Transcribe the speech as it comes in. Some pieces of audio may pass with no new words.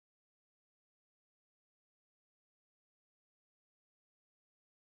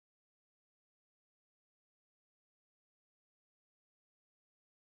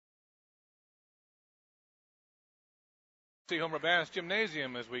Homer Bass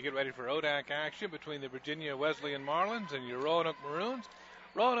Gymnasium as we get ready for ODAC action between the Virginia Wesleyan Marlins and your Roanoke Maroons.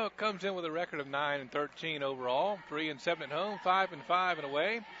 Roanoke comes in with a record of 9-13 overall, 3-7 at home, 5-5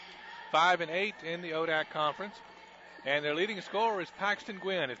 away, 5-8 in the ODAC conference. And their leading scorer is Paxton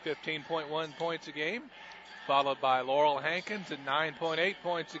Gwynn at 15.1 points a game, followed by Laurel Hankins at 9.8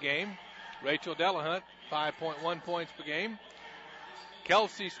 points a game, Rachel Delahunt 5.1 points per game,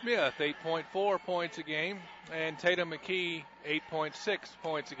 Kelsey Smith 8.4 points a game, and Tatum McKee 8.6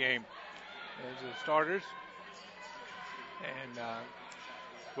 points a game as the starters. And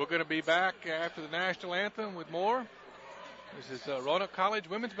we're going to be back after the national anthem with more. This is Roanoke College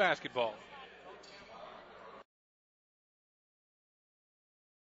women's basketball.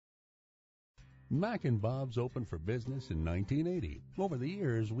 Mac and Bob's opened for business in 1980. Over the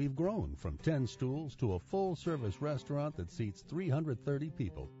years, we've grown from 10 stools to a full-service restaurant that seats 330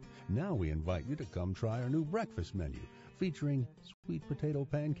 people. Now we invite you to come try our new breakfast menu, featuring sweet potato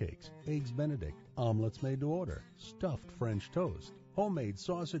pancakes, eggs Benedict, omelets made to order, stuffed French toast, homemade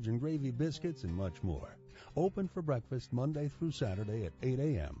sausage and gravy biscuits, and much more. Open for breakfast Monday through Saturday at 8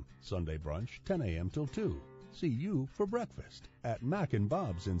 a.m., Sunday brunch 10 a.m. till 2. See you for breakfast at Mac and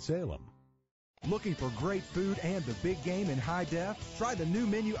Bob's in Salem. Looking for great food and the big game in high def? Try the new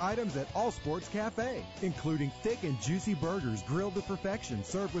menu items at All Sports Cafe, including thick and juicy burgers grilled to perfection,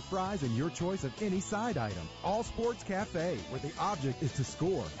 served with fries and your choice of any side item. All Sports Cafe, where the object is to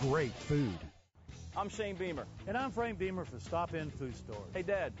score great food. I'm Shane Beamer. And I'm Frank Beamer for Stop In Food Stores. Hey,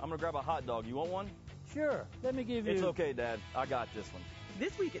 Dad, I'm going to grab a hot dog. You want one? Sure. Let me give you... It's okay, Dad. I got this one.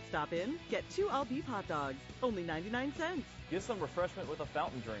 This week at Stop In, get 2 all-beef hot dogs, only 99 cents. Get some refreshment with a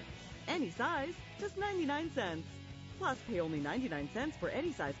fountain drink. Any size, just 99 cents. Plus, pay only 99 cents for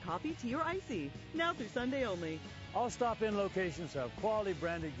any size coffee, tea, or icy. Now through Sunday only. All Stop In locations have quality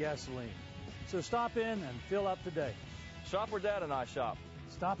branded gasoline. So stop in and fill up today. Shop where Dad and I shop.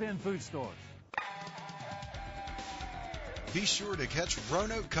 Stop In Food Stores. Be sure to catch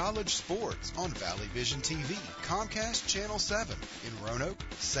Roanoke College sports on Valley Vision TV, Comcast Channel 7 in Roanoke,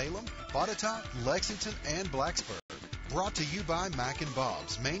 Salem, Botetourt, Lexington, and Blacksburg. Brought to you by Mac and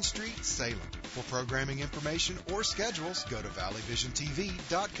Bob's, Main Street, Salem. For programming information or schedules, go to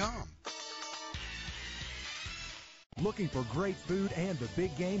valleyvisiontv.com. Looking for great food and the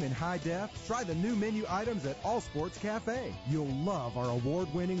big game in high def? Try the new menu items at All Sports Cafe. You'll love our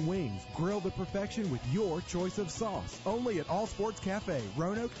award-winning wings, grilled to perfection with your choice of sauce. Only at All Sports Cafe,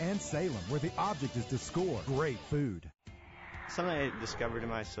 Roanoke and Salem, where the object is to score great food. Something I discovered in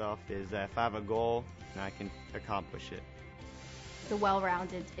myself is that if I have a goal, I can accomplish it. The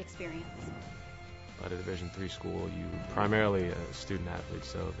well-rounded experience. At a Division III school, you primarily a student athlete,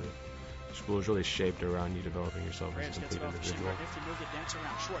 so the school is really shaped around you developing yourself as a complete individual.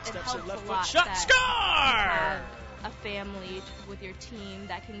 It helps a lot shot, score! A family with your team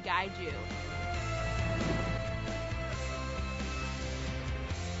that can guide you.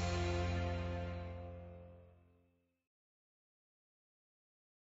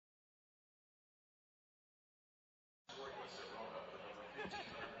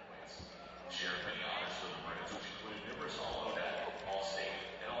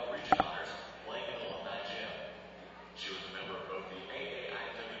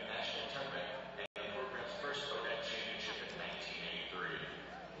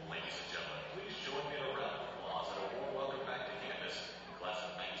 Ladies and gentlemen, please join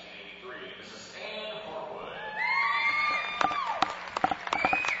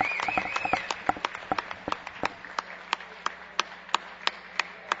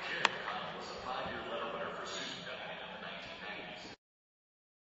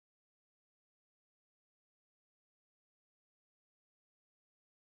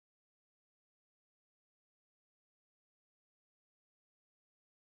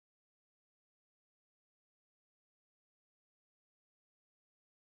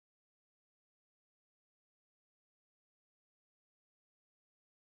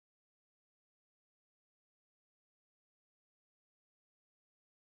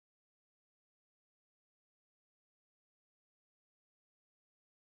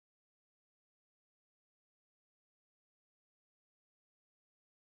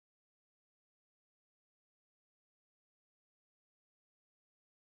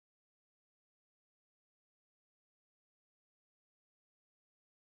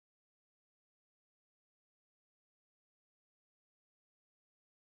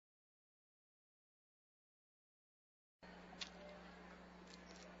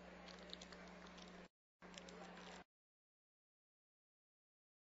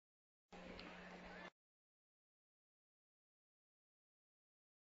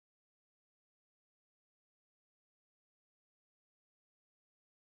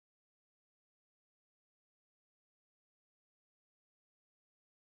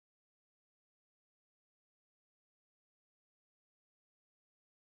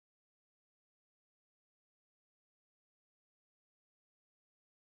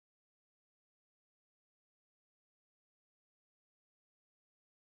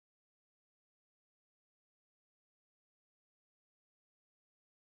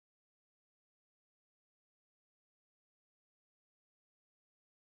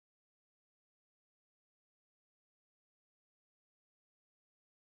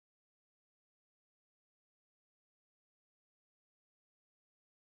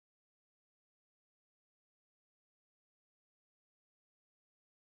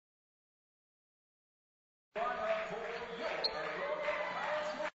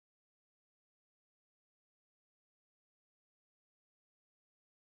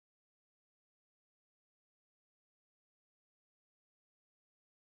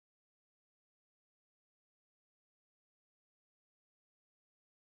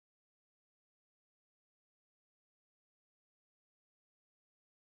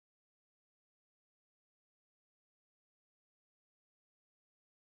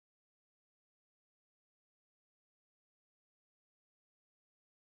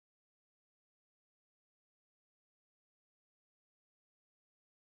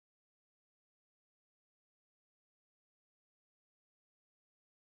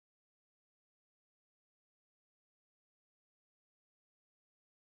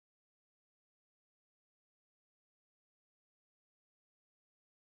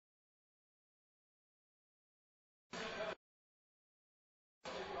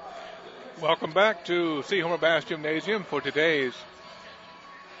Welcome back to Seahomer Bass Gymnasium for today's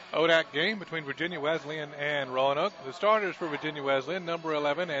ODAC game between Virginia Wesleyan and Roanoke. The starters for Virginia Wesleyan, number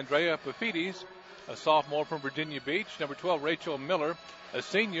 11, Andrea Pafides, a sophomore from Virginia Beach. Number 12, Rachel Miller, a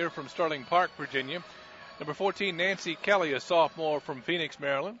senior from Sterling Park, Virginia. Number 14, Nancy Kelly, a sophomore from Phoenix,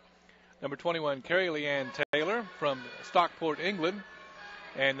 Maryland. Number 21, Carrie Leanne Taylor from Stockport, England.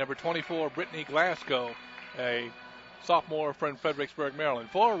 And number 24, Brittany Glasgow, a sophomore from Fredericksburg, Maryland.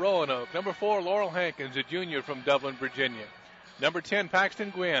 For Roanoke, number 4, Laurel Hankins, a junior from Dublin, Virginia. Number 10,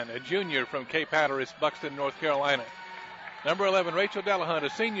 Paxton Gwynn, a junior from Cape Hatteras, Buxton, North Carolina. Number 11, Rachel Delahunt, a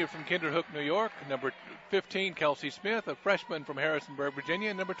senior from Kinderhook, New York. Number 15, Kelsey Smith, a freshman from Harrisonburg, Virginia.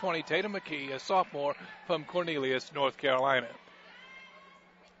 And number 20, Tatum McKee, a sophomore from Cornelius, North Carolina.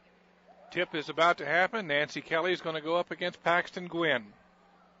 Tip is about to happen. Nancy Kelly is going to go up against Paxton Gwynn.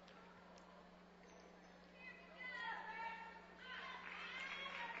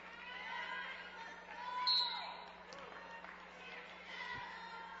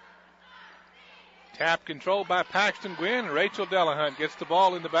 Tap controlled by Paxton Gwynn. Rachel Delahunt gets the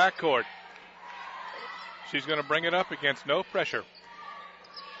ball in the backcourt. She's going to bring it up against no pressure.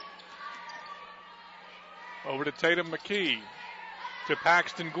 Over to Tatum McKee. To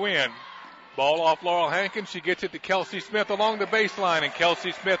Paxton Gwynn. Ball off Laurel Hankins. She gets it to Kelsey Smith along the baseline, and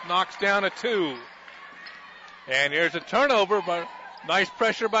Kelsey Smith knocks down a 2. And here's a turnover, but nice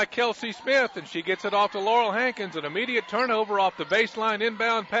pressure by Kelsey Smith, and she gets it off to Laurel Hankins. An immediate turnover off the baseline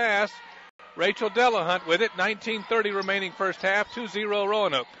inbound pass. Rachel Delahunt with it. 19:30 remaining first half. 2-0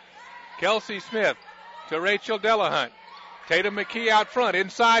 Roanoke. Kelsey Smith to Rachel Delahunt. Tatum McKee out front.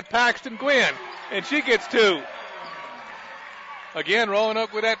 Inside Paxton Gwynn. And she gets 2. Again,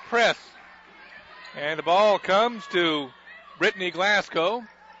 Roanoke with that press. And the ball comes to Brittany Glasgow.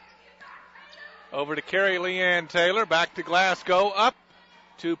 Over to Carrie Leanne Taylor. Back to Glasgow. Up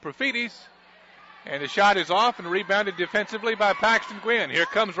to Profides. And the shot is off and rebounded defensively by Paxton Gwynn. Here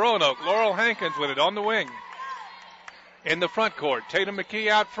comes Roanoke. Laurel Hankins with it on the wing. In the front court, Tatum McKee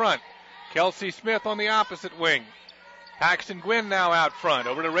out front. Kelsey Smith on the opposite wing. Paxton Gwynn now out front.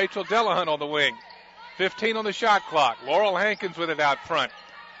 Over to Rachel Delahunt on the wing. 15 on the shot clock. Laurel Hankins with it out front.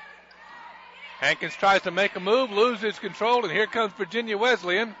 Hankins tries to make a move, loses control, and here comes Virginia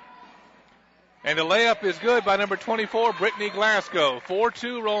Wesleyan. And the layup is good by number 24, Brittany Glasgow.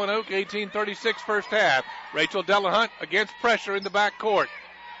 4-2 Roanoke, 18:36 first half. Rachel Delahunt against pressure in the backcourt.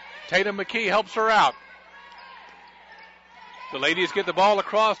 Tatum McKee helps her out. The ladies get the ball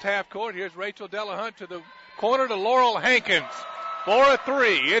across half court. Here's Rachel Delahunt to the corner to Laurel Hankins. For a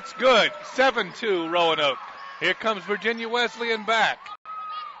 3, it's good. 7-2 Roanoke. Here comes Virginia Wesleyan back.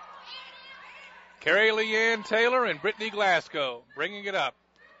 Carrie Leanne Taylor and Brittany Glasgow bringing it up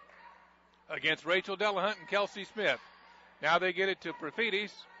against Rachel Delahunt and Kelsey Smith. Now they get it to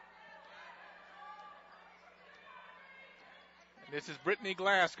Profides. This is Brittany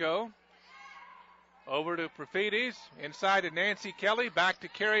Glasgow. Over to Profides. Inside to Nancy Kelly. Back to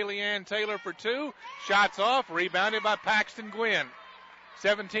Carrie Leanne Taylor for 2. Shots off. Rebounded by Paxton Gwynn.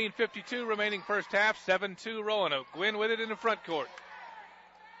 17:52 remaining first half. 7-2 Roanoke. Gwynn with it in the front court.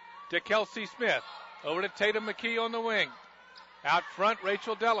 To Kelsey Smith. Over to Tatum McKee on the wing. Out front,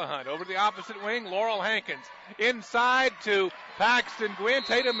 Rachel Delahunt. Over to the opposite wing, Laurel Hankins. Inside to Paxton Gwynn.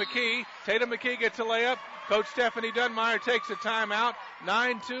 Tatum McKee. Tatum McKee gets a layup. Coach Stephanie Dunmeyer takes a timeout.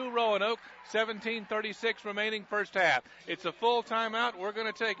 9-2 Roanoke. 17:36 remaining first half. It's a full timeout. We're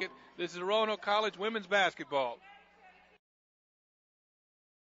going to take it. This is Roanoke College women's basketball.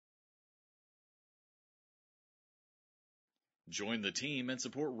 Join the team and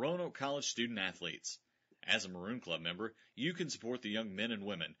support Roanoke College student athletes. As a Maroon Club member, you can support the young men and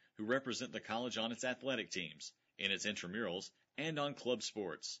women who represent the college on its athletic teams, in its intramurals, and on club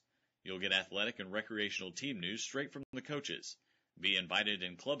sports. You'll get athletic and recreational team news straight from the coaches, be invited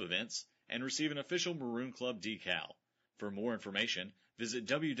in club events, and receive an official Maroon Club decal. For more information, visit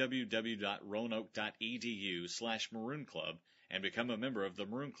www.roanoke.edu/Maroon Club and become a member of the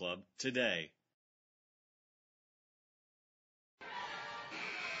Maroon Club today.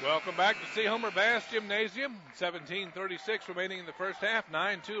 Welcome back to Seahomer Bass Gymnasium. 17:36 remaining in the first half.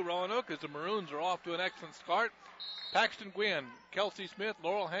 9-2 Roanoke as the Maroons are off to an excellent start. Paxton Gwynn, Kelsey Smith,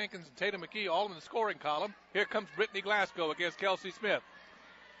 Laurel Hankins, and Tatum McKee all in the scoring column. Here comes Brittany Glasgow against Kelsey Smith.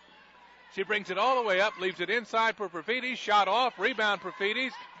 She brings it all the way up, leaves it inside for Profides. Shot off, rebound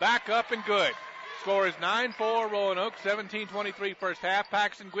Profides, back up and good. Score is 9-4 Roanoke, 17:23 first half.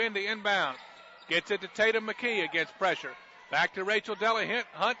 Paxton Gwynn to inbound. Gets it to Tatum McKee against pressure. Back to Rachel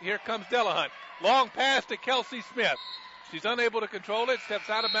Delahunt. Here comes Delahunt. Long pass to Kelsey Smith. She's unable to control it. Steps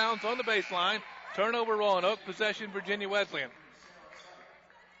out of bounds on the baseline. Turnover Roanoke. Possession Virginia Wesleyan.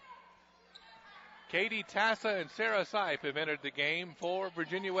 Katie Tassa and Sarah Sipe have entered the game for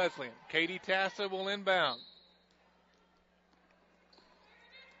Virginia Wesleyan. Katie Tassa will inbound.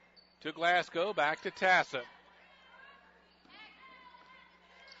 To Glasgow, back to Tassa.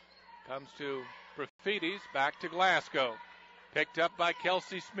 Comes to Profides, back to Glasgow. Picked up by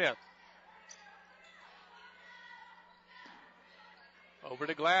Kelsey Smith. Over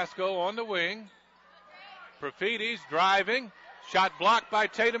to Glasgow on the wing. Profides driving. Shot blocked by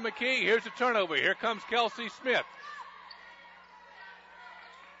Tatum McKee. Here's a turnover. Here comes Kelsey Smith.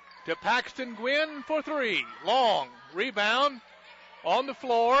 To Paxton Gwynn for three. Long. Rebound on the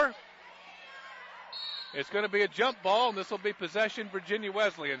floor. It's going to be a jump ball, and this will be possession Virginia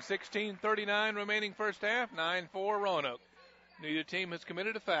Wesleyan. 16:39 remaining first half. 9-4 Roanoke. Neither team has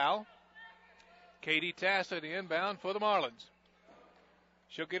committed a foul. Katie Tassa the inbound for the Marlins.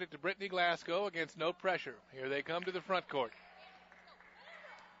 She'll get it to Brittany Glasgow against no pressure. Here they come to the front court.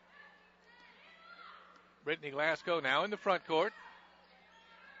 Brittany Glasgow now in the front court.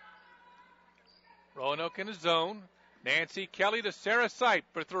 Roanoke in a zone. Nancy Kelly to Sarah Sipe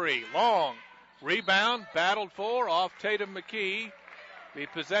for three. Long. Rebound, battled for, off Tatum McKee. The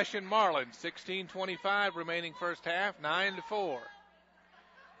possession Marlins. 16:25 remaining first half. 9-4.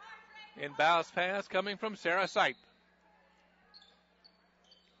 Inbounds pass coming from Sarah Sipe.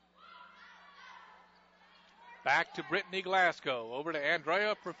 Back to Brittany Glasgow. Over to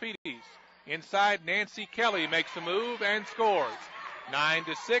Andrea Profides. Inside, Nancy Kelly makes a move and scores.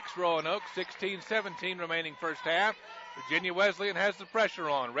 9-6 Roanoke. 16:17 remaining first half. Virginia Wesleyan has the pressure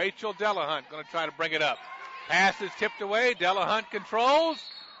on. Rachel Delahunt going to try to bring it up. Pass is tipped away. Delahunt controls.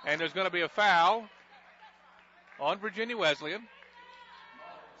 And there's going to be a foul on Virginia Wesleyan.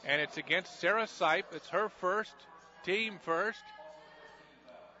 And it's against Sarah Sipe. It's her first, team first.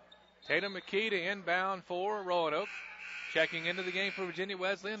 Tatum McKee to inbound for Roanoke. Checking into the game for Virginia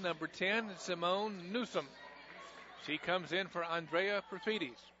Wesleyan, number 10, Simone Newsom. She comes in for Andrea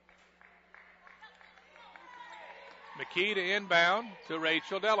Profides. McKee to inbound to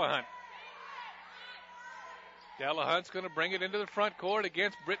Rachel Delahunt. Delahunt's going to bring it into the front court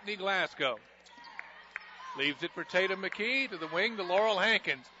against Brittany Glasgow. Leaves it for Tatum McKee to the wing to Laurel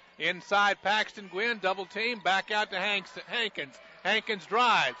Hankins. Inside Paxton Gwynn, double team, back out to Hankins. Hankins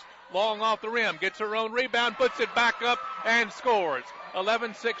drives. Long off the rim, gets her own rebound, puts it back up, and scores.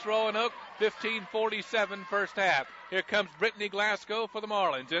 11-6 Roanoke, 15:47 first half. Here comes Brittany Glasgow for the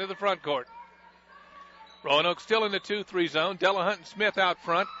Marlins into the front court. Roanoke still in the 2-3 zone. Delahunt and Smith out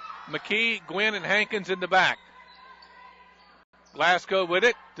front. McKee, Gwynn, and Hankins in the back. Glasgow with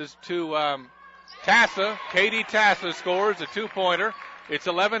it to Tassa. Katie Tassa scores a two-pointer. It's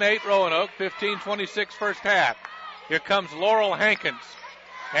 11-8 Roanoke, 15:26 first half. Here comes Laurel Hankins.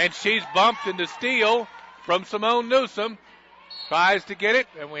 And she's bumped into steal from Simone Newsom. Tries to get it,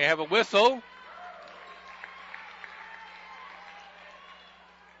 and we have a whistle.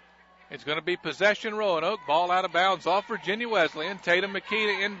 It's going to be possession Roanoke. Ball out of bounds off Virginia Wesleyan. Tatum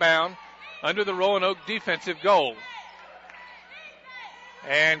McKee to inbound under the Roanoke defensive goal.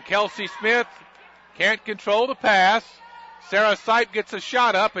 And Kelsey Smith can't control the pass. Sarah Sipe gets a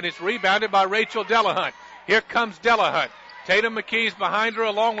shot up, and it's rebounded by Rachel Delahunt. Here comes Delahunt. Tatum McKee's behind her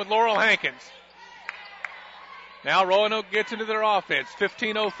along with Laurel Hankins. Now Roanoke gets into their offense.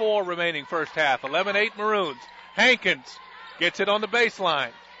 15:04 remaining first half. 11-8 Maroons. Hankins gets it on the baseline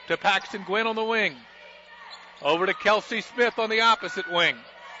to Paxton Gwynn on the wing. Over to Kelsey Smith on the opposite wing.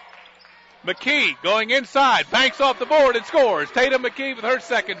 McKee going inside. Banks off the board and scores. Tatum McKee with her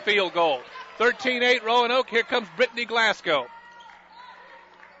second field goal. 13-8 Roanoke. Here comes Brittany Glasgow.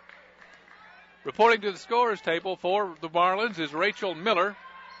 Reporting to the scorers table for the Marlins is Rachel Miller.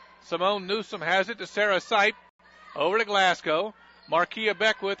 Simone Newsom has it to Sarah Sipe. Over to Glasgow. Markia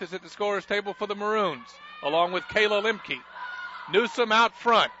Beckwith is at the scorers table for the Maroons, along with Kayla Lemke. Newsom out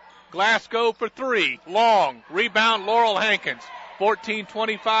front. Glasgow for three. Long. Rebound Laurel Hankins.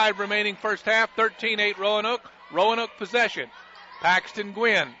 14:25 remaining first half. 13-8 Roanoke. Roanoke possession. Paxton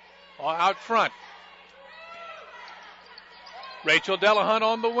Gwynn out front. Rachel Delahunt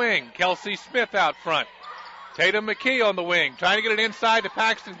on the wing. Kelsey Smith out front. Tatum McKee on the wing. Trying to get it inside to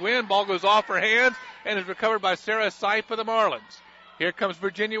Paxton Gwynn. Ball goes off her hands and is recovered by Sarah Sipe of the Marlins. Here comes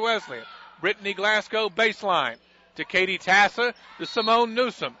Virginia Wesleyan. Brittany Glasgow baseline to Katie Tassa to Simone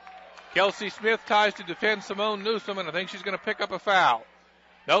Newsom. Kelsey Smith tries to defend Simone Newsom, and I think she's going to pick up a foul.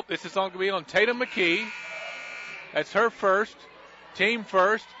 Nope, this is going to be on Tatum McKee. That's her first. Team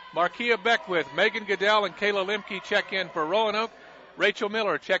first. Markia Beckwith, Megan Goodell, and Kayla Lemke check in for Roanoke. Rachel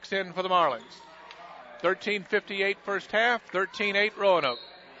Miller checks in for the Marlins. 13:58 first half, 13-8 Roanoke.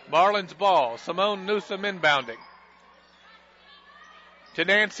 Marlins ball. Simone Newsom inbounding. To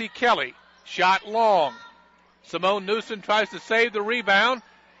Nancy Kelly. Shot long. Simone Newsom tries to save the rebound,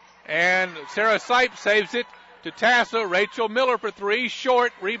 and Sarah Sipe saves it to Tassa. Rachel Miller for three.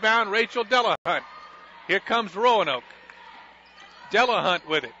 Short. Rebound, Rachel Delahunt. Here comes Roanoke. Delahunt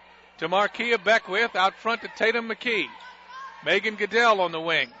with it to Markia Beckwith. Out front to Tatum McKee. Megan Goodell on the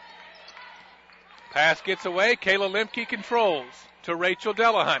wing. Pass gets away. Kayla Lemke controls to Rachel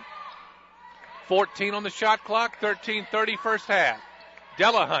Delahunt. 14 on the shot clock. 13:30 first half.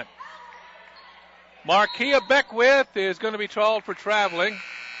 Delahunt. Markia Beckwith is going to be called for traveling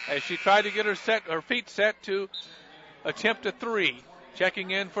as she tried to get her feet set to attempt a three. Checking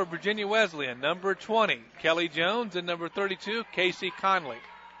in for Virginia Wesleyan, number 20, Kelly Jones, and number 32, Casey Conley.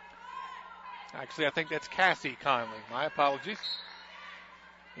 Actually, I think that's Cassie Conley. My apologies.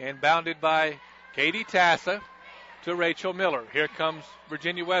 Inbounded by Katie Tassa to Rachel Miller. Here comes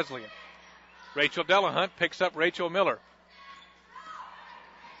Virginia Wesleyan. Rachel Delahunt picks up Rachel Miller.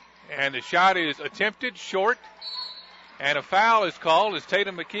 And the shot is attempted, short, and a foul is called as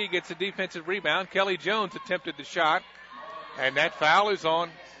Tatum McKee gets a defensive rebound. Kelly Jones attempted the shot, and that foul is on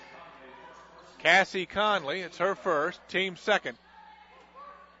Cassie Conley. It's her first, team second.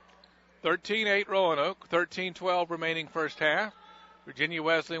 13-8 Roanoke, 13-12 remaining first half. Virginia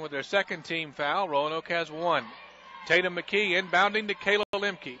Wesleyan with their second team foul. Roanoke has one. Tatum McKee inbounding to Kayla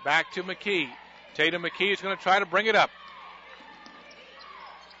Lemke. Back to McKee. Tatum McKee is going to try to bring it up.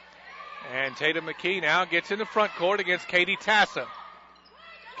 And Tatum McKee now gets in the front court against Katie Tassa.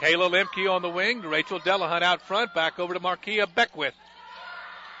 Kayla Lemke on the wing. Rachel Delahunt out front. Back over to Markia Beckwith.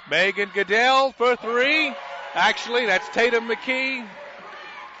 Megan Goodell for three. Actually, that's Tatum McKee.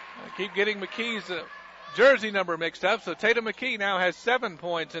 I keep getting McKee's jersey number mixed up. So Tatum McKee now has 7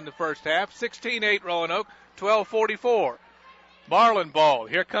 points in the first half. 16-8 Roanoke. 12:44. Marlin ball.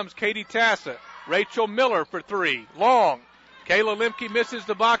 Here comes Katie Tassa. Rachel Miller for three. Long. Kayla Lemke misses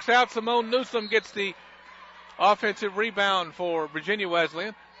the box out. Simone Newsom gets the offensive rebound for Virginia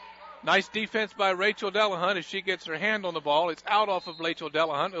Wesleyan. Nice defense by Rachel Delahunt as she gets her hand on the ball. It's out off of Rachel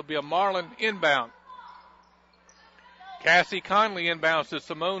Delahunt. It'll be a Marlin inbound. Cassie Conley inbounds to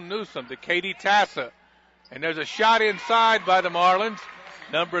Simone Newsom to Katie Tassa. And there's a shot inside by the Marlins.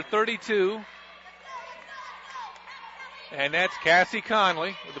 Number 32. And that's Cassie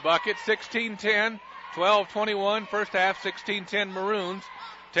Conley with the bucket. 16-10. 12-21, first half, 16-10 Maroons.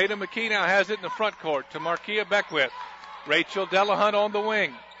 Tatum McKee now has it in the front court to Markia Beckwith. Rachel Delahunt on the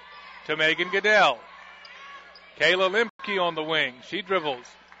wing to Megan Goodell. Kayla Lemke on the wing. She dribbles.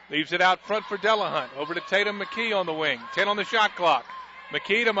 Leaves it out front for Delahunt. Over to Tatum McKee on the wing. 10 on the shot clock.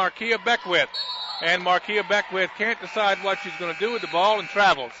 McKee to Markia Beckwith. And Markia Beckwith can't decide what she's going to do with the ball and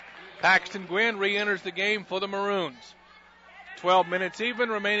travels. Paxton Gwynn re-enters the game for the Maroons. 12 minutes even,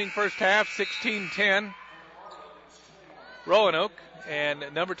 remaining first half, 16-10. Roanoke, and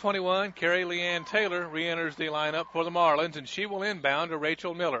number 21, Carrie Leanne Taylor, re-enters the lineup for the Marlins, and she will inbound to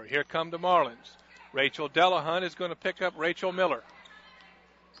Rachel Miller. Here come the Marlins. Rachel Delahunt is going to pick up Rachel Miller.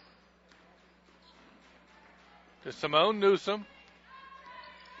 To Simone Newsom.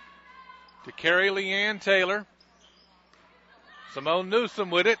 To Carrie Leanne Taylor. Simone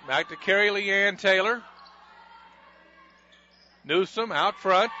Newsom with it, back to Carrie Leanne Taylor. Newsom out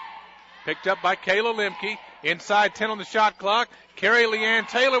front, picked up by Kayla Lemke. Inside 10 on the shot clock. Carrie Leanne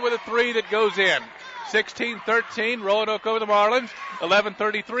Taylor with a three that goes in. 16-13, Roanoke over the Marlins.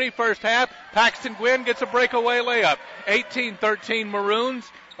 11:33 first half. Paxton Gwynn gets a breakaway layup. 18-13 Maroons.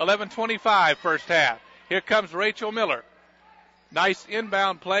 11:25 first half. Here comes Rachel Miller. Nice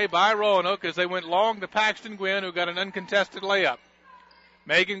inbound play by Roanoke as they went long to Paxton Gwynn, who got an uncontested layup.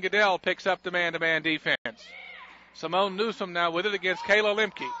 Megan Goodell picks up the man-to-man defense. Simone Newsom now with it against Kayla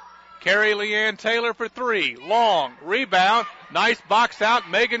Lemke. Carrie Leanne Taylor for three. Long. Rebound. Nice box out.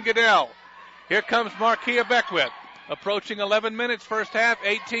 Megan Goodell. Here comes Markia Beckwith. Approaching 11 minutes first half.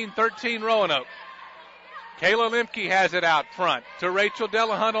 18-13 Roanoke. Kayla Lemke has it out front to Rachel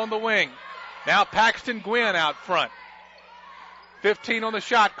Delahunt on the wing. Now Paxton Gwynn out front. 15 on the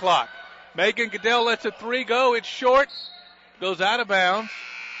shot clock. Megan Goodell lets a three go. It's short. Goes out of bounds.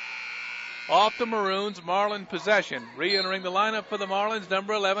 Off the Maroons, Marlin possession. Re-entering the lineup for the Marlins,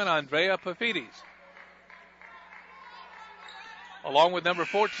 number 11, Andrea Pafides. Along with number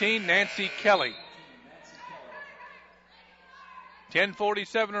 14, Nancy Kelly.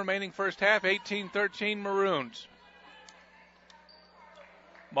 10:47 remaining first half, 18-13 Maroons.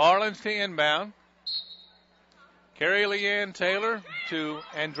 Marlins to inbound. Carrie Leanne Taylor to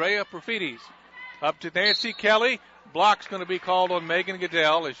Andrea Pafides. Up to Nancy Kelly. Block's going to be called on Megan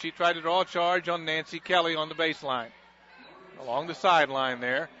Goodell as she tried to draw a charge on Nancy Kelly on the baseline. Along the sideline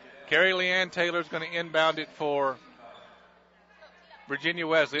there. Carrie Leanne Taylor's going to inbound it for Virginia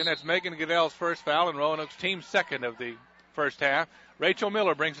Wesleyan. That's Megan Goodell's first foul and Roanoke's team second of the first half. Rachel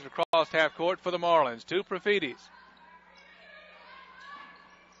Miller brings it across half court for the Marlins. To Profidis.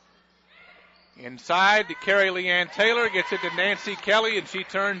 Inside to Carrie Leanne Taylor. Gets it to Nancy Kelly, and she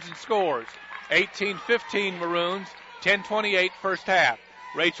turns and scores. 18-15 Maroons. 10:28 first half.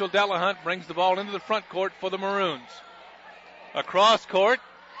 Rachel Delahunt brings the ball into the front court for the Maroons. Across court,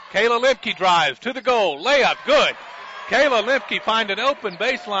 Kayla Limke drives to the goal. Layup, good. Kayla Limke find an open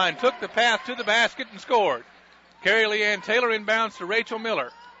baseline, took the path to the basket and scored. Carrie Leanne Taylor inbounds to Rachel Miller.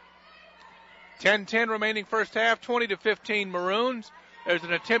 10:10 remaining first half, 20-15 Maroons. There's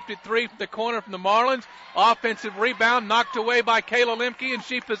an attempted three from the corner from the Marlins. Offensive rebound knocked away by Kayla Limke, and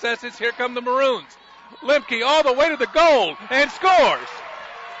she possesses. Here come the Maroons. Limke all the way to the goal and scores.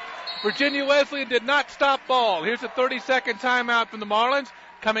 Virginia Wesleyan did not stop ball. Here's a 30-second timeout from the Marlins.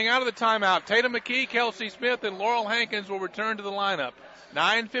 Coming out of the timeout, Tatum McKee, Kelsey Smith, and Laurel Hankins will return to the lineup.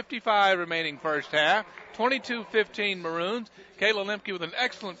 9:55 remaining first half. 22-15 Maroons. Kayla Limke with an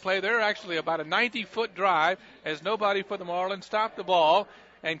excellent play there, actually about a 90-foot drive as nobody for the Marlins stopped the ball,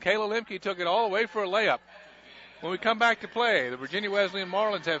 and Kayla Limke took it all the way for a layup. When we come back to play, the Virginia Wesleyan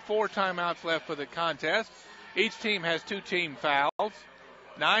Marlins have 4 timeouts left for the contest. Each team has 2 team fouls.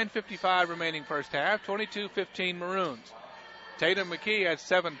 9:55 remaining first half. 22-15 Maroons. Tatum McKee has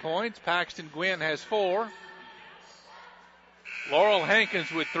 7 points. Paxton Gwynn has 4. Laurel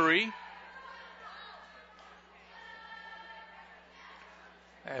Hankins with 3.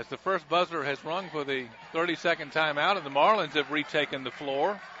 As the first buzzer has rung for the 30-second timeout, and the Marlins have retaken the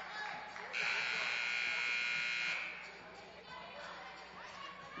floor.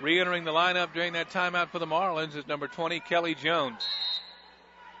 Re-entering the lineup during that timeout for the Marlins is number 20, Kelly Jones.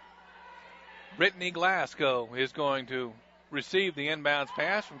 Brittany Glasgow is going to receive the inbounds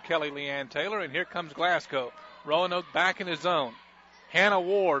pass from Kelly Leanne Taylor, and here comes Glasgow. Roanoke back in his zone. Hannah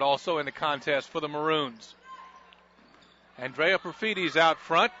Ward also in the contest for the Maroons. Andrea Profidis out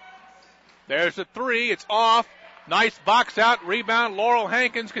front. There's a three. It's off. Nice box out. Rebound. Laurel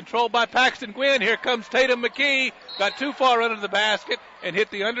Hankins controlled by Paxton Gwynn. Here comes Tatum McKee. Got too far under the basket and hit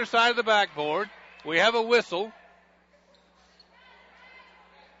the underside of the backboard. We have a whistle.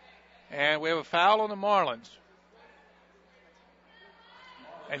 And we have a foul on the Marlins.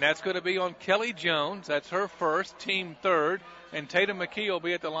 And that's going to be on Kelly Jones. That's her first, team third. And Tatum McKee will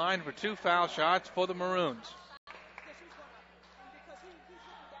be at the line for 2 foul shots for the Maroons.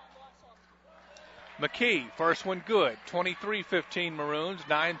 McKee, first one good. 23-15 Maroons.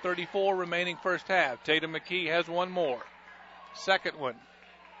 9:34 remaining first half. Tatum McKee has one more. Second one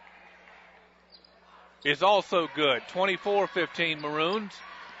is also good. 24-15 Maroons.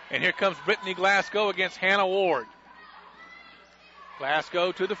 And here comes Brittany Glasgow against Hannah Ward.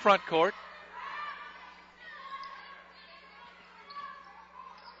 Glasgow to the front court.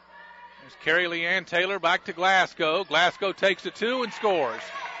 There's Carrie Leanne Taylor back to Glasgow. Glasgow takes the 2 and scores.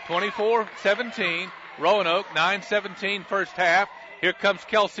 24-17. Roanoke, 9:17 first half. Here comes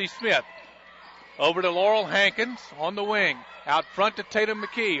Kelsey Smith. Over to Laurel Hankins on the wing. Out front to Tatum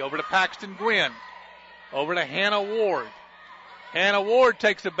McKee. Over to Paxton Gwynn. Over to Hannah Ward. Hannah Ward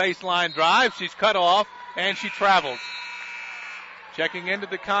takes a baseline drive. She's cut off, and she travels. Checking into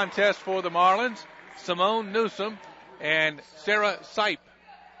the contest for the Marlins, Simone Newsom and Sarah Sipe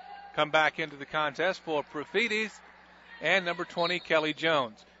come back into the contest for Profidis and number 20, Kelly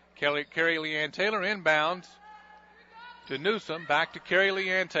Jones. Carrie Leanne Taylor inbounds to Newsom, back to Carrie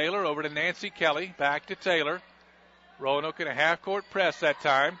Leanne Taylor, over to Nancy Kelly, back to Taylor. Roanoke in a half-court press that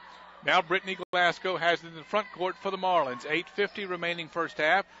time. Now Brittany Glasgow has it in the front court for the Marlins. 8:50 remaining first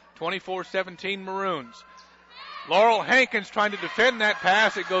half, 24-17 Maroons. Laurel Hankins trying to defend that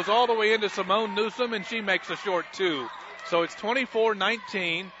pass. It goes all the way into Simone Newsom, and she makes a short 2. So it's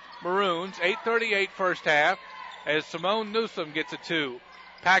 24-19 Maroons, 8:38 first half, as Simone Newsom gets a 2.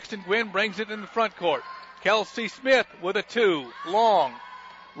 Paxton Gwynn brings it in the front court. Kelsey Smith with a 2, long.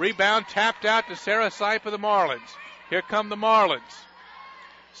 Rebound tapped out to Sarah Sipe of the Marlins. Here come the Marlins.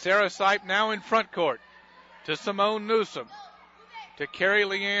 Sarah Sipe now in front court to Simone Newsom. To Carrie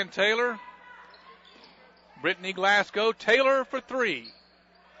Leanne Taylor. Brittany Glasgow. Taylor for 3.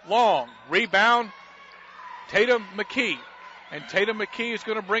 Long. Rebound. Tatum McKee. And Tatum McKee is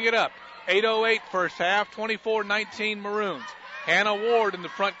going to bring it up. 8:08 first half. 24-19 Maroons. Hannah Ward in the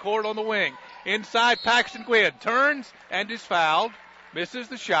front court on the wing. Inside Paxton Gwynn. Turns and is fouled. Misses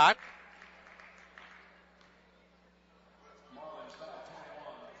the shot.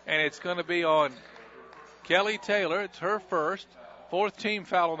 And it's going to be on Kelly Taylor. It's her first. 4th team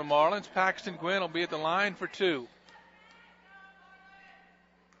foul on the Marlins. Paxton Gwynn will be at the line for 2.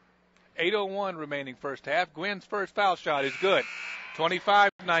 8:01 remaining first half. Gwynn's first foul shot is good.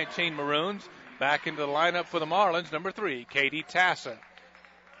 25-19 Maroons. Back into the lineup for the Marlins, number 3, Katie Tassa.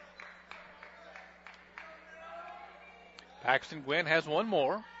 Paxton Gwynn has one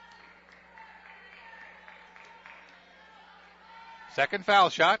more. Second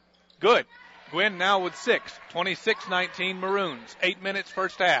foul shot. Good. Gwynn now with 6. 26-19 Maroons. 8 minutes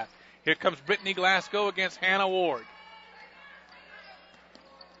first half. Here comes Brittany Glasgow against Hannah Ward.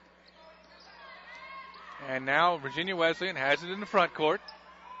 And now Virginia Wesleyan has it in the front court.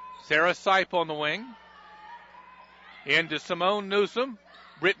 Sarah Sipe on the wing. Into Simone Newsom.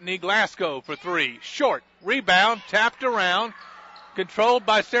 Brittany Glasgow for 3. Short. Rebound. Tapped around. Controlled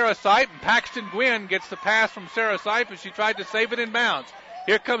by Sarah Sipe. And Paxton Gwynn gets the pass from Sarah Sipe as she tried to save it in bounds.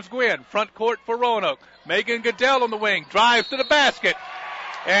 Here comes Gwynn. Front court for Roanoke. Megan Goodell on the wing. Drives to the basket.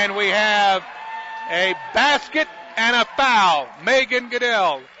 And we have a basket and a foul. Megan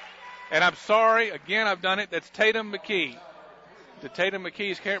Goodell. And I'm sorry, again, I've done it. That's Tatum McKee. To Tatum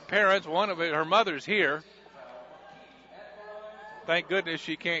McKee's parents, one of her mother's here. Thank goodness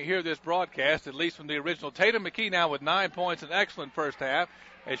she can't hear this broadcast, at least from the original. Tatum McKee now with 9 points, an excellent first half.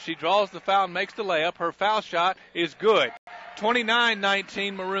 As she draws the foul and makes the layup, her foul shot is good.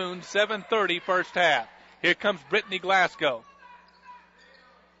 29-19 Maroons, 7:30 first half. Here comes Brittany Glasgow.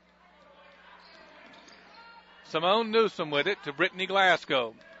 Simone Newsom with it to Brittany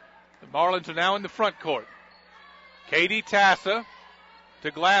Glasgow. The Marlins are now in the front court. Katie Tassa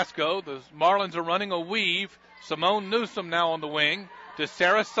to Glasgow. The Marlins are running a weave. Simone Newsom now on the wing to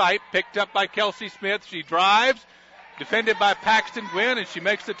Sarah Sipe, picked up by Kelsey Smith. She drives, defended by Paxton Gwynn, and she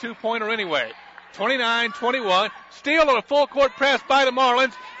makes the two-pointer anyway. 29-21. Steal on a full-court press by the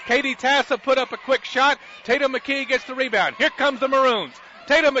Marlins. Katie Tassa put up a quick shot. Tatum McKee gets the rebound. Here comes the Maroons.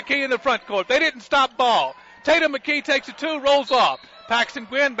 Tatum McKee in the front court. They didn't stop ball. Tatum McKee takes a 2, rolls off. Paxton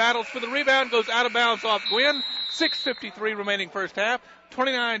Gwynn battles for the rebound, goes out of bounds off Gwynn. 6:53 remaining first half.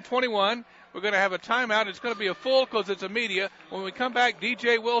 29-21. We're going to have a timeout. It's going to be a full because it's a media. When we come back,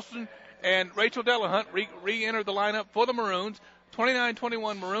 DJ Wilson and Rachel Delahunt re-enter the lineup for the Maroons.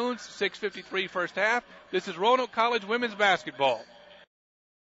 29-21 Maroons, 6:53 first half. This is Roanoke College women's basketball.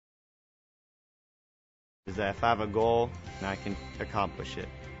 Is that if I have a goal, and I can accomplish it.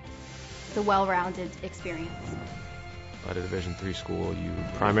 The well-rounded experience. At a Division III school, you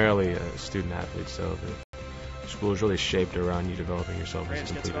primarily a student athlete, so the school is really shaped around you developing yourself as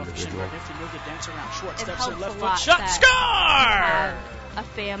a complete individual. It helps a lot shot, score! Have a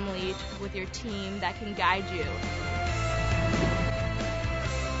family with your team that can guide you.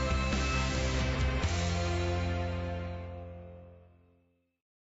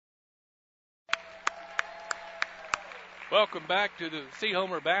 Welcome back to the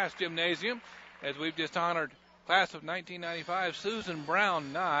Seahomer Bass Gymnasium as we've just honored class of 1995 Susan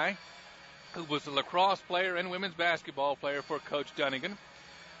Brown Nye, who was a lacrosse player and women's basketball player for Coach Dunnigan.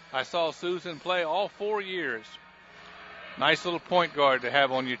 I saw Susan play all 4 years. Nice little point guard to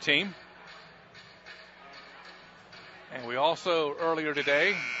have on your team. And we also, earlier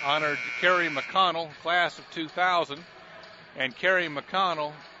today, honored Carrie McConnell, class of 2000. And Carrie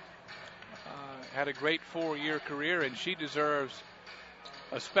McConnell had a great 4-year career, and she deserves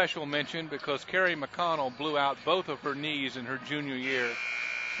a special mention because Carrie McConnell blew out both of her knees in her junior year.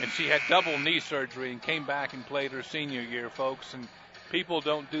 And she had double knee surgery and came back and played her senior year, folks. And people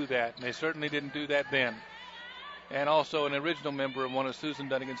don't do that, and they certainly didn't do that then. And also an original member of one of Susan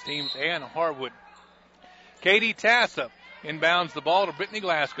Dunnigan's teams, Ann Harwood. Katie Tassa inbounds the ball to Brittany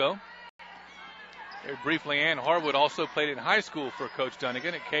Glasgow. Very briefly, Ann Harwood also played in high school for Coach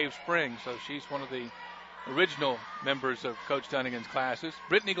Dunnigan at Cave Springs, so she's one of the original members of Coach Dunnigan's classes.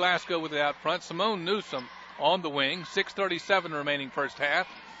 Brittany Glasgow with it out front. Simone Newsom on the wing. 6:37 remaining first half.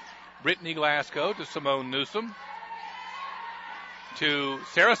 Brittany Glasgow to Simone Newsom. To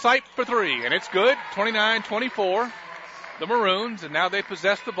Sarah Sipe for 3, and it's good. 29-24. The Maroons, and now they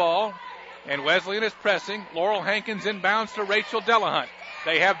possess the ball. And Wesleyan is pressing. Laurel Hankins inbounds to Rachel Delahunt.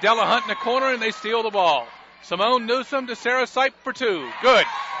 They have Delahunt in the corner, and they steal the ball. Simone Newsom to Sarah Sipe for 2. Good.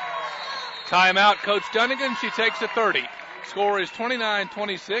 Timeout, Coach Dunnigan. She takes a 30. Score is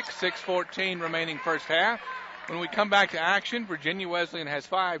 29-26, 6:14 remaining first half. When we come back to action, Virginia Wesleyan has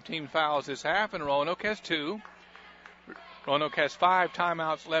 5 team fouls this half, and Roanoke has 2. Roanoke has 5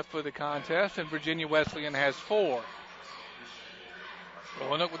 timeouts left for the contest, and Virginia Wesleyan has 4.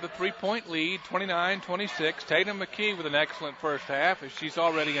 Roanoke with a 3-point lead, 29-26. Tatum McKee with an excellent first half as she's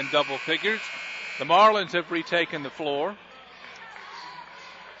already in double figures. The Marlins have retaken the floor.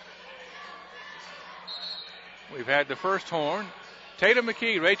 We've had the first horn. Tatum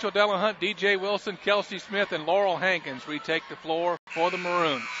McKee, Rachel Delahunt, DJ Wilson, Kelsey Smith, and Laurel Hankins retake the floor for the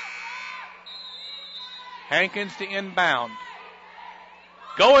Maroons. Hankins to inbound.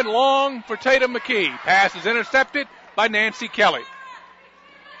 Going long for Tatum McKee. Pass is intercepted by Nancy Kelly.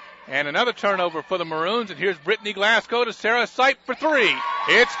 And another turnover for the Maroons. And here's Brittany Glasgow to Sarah Sipe for three.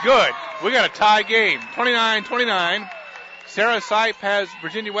 It's good. We got a tie game. 29-29. Sarah Sipe has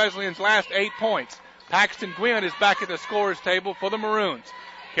Virginia Wesleyan's last 8 points. Paxton Gwynn is back at the scorer's table for the Maroons.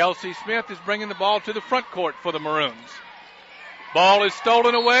 Kelsey Smith is bringing the ball to the front court for the Maroons. Ball is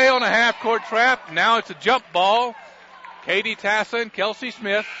stolen away on a half-court trap. Now it's a jump ball. Katie Tassa and Kelsey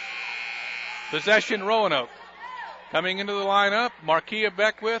Smith. Possession Roanoke. Coming into the lineup, Markia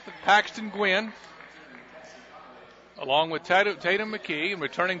Beckwith and Paxton Gwynn, along with Tatum McKee. And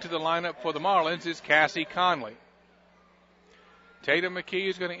returning to the lineup for the Marlins is Cassie Conley. Tatum McKee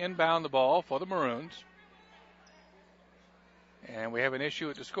is going to inbound the ball for the Maroons. And we have an issue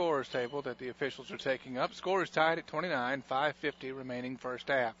at the scorer's table that the officials are taking up. Score is tied at 29, 5:50 remaining first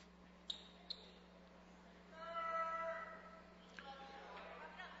half.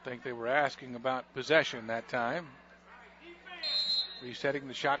 I think they were asking about possession that time. Resetting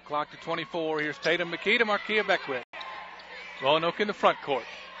the shot clock to 24. Here's Tatum McKee to Markia Beckwith. Roanoke in the front court.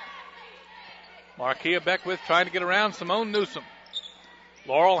 Markia Beckwith trying to get around Simone Newsom.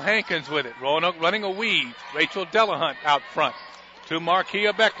 Laurel Hankins with it. Roanoke running a weave. Rachel Delahunt out front to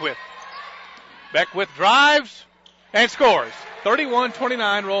Markia Beckwith. Beckwith drives and scores.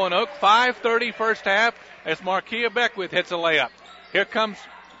 31-29 Roanoke. 5:30 first half as Markia Beckwith hits a layup. Here comes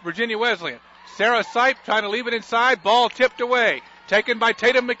Virginia Wesleyan. Sarah Sipe trying to leave it inside. Ball tipped away. Taken by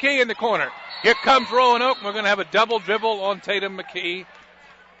Tatum McKee in the corner. Here comes Roanoke. We're going to have a double dribble on Tatum McKee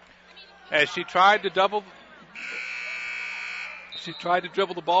as she tried to dribble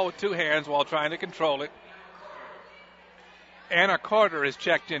the ball with two hands while trying to control it. Anna Carter is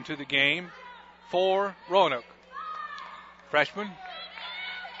checked into the game for Roanoke. Freshman.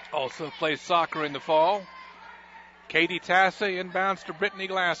 Also plays soccer in the fall. Katie Tassa inbounds to Brittany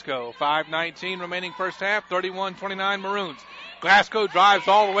Glasgow. 5:19 remaining first half. 31-29 Maroons. Glasgow drives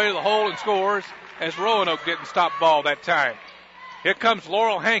all the way to the hole and scores as Roanoke didn't stop ball that time. Here comes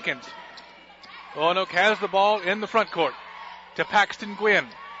Laurel Hankins. Roanoke has the ball in the front court to Paxton Gwynn.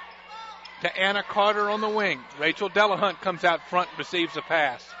 To Anna Carter on the wing. Rachel Delahunt comes out front and receives a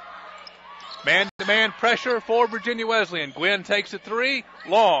pass. Man-to-man pressure for Virginia Wesleyan. Gwynn takes a three.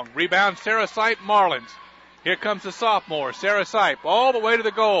 Long. Rebound Sarah Sipe, Marlins. Here comes the sophomore, Sarah Sipe, all the way to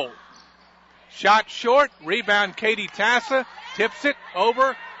the goal. Shot short. Rebound Katie Tassa. Tips it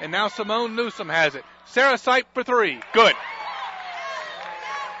over. And now Simone Newsom has it. Sarah Sipe for three. Good.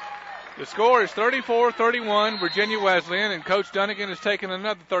 The score is 34-31, Virginia Wesleyan, and Coach Dunnigan has taken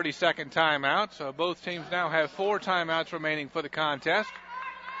another 30-second timeout. So both teams now have 4 timeouts remaining for the contest.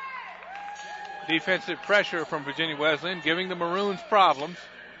 Defensive pressure from Virginia Wesleyan, giving the Maroons problems.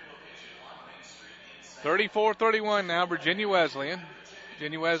 34-31 now, Virginia Wesleyan.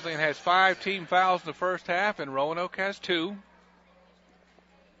 Virginia Wesleyan has 5 team fouls in the first half, and Roanoke has 2.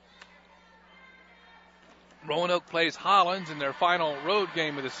 Roanoke plays Hollins in their final road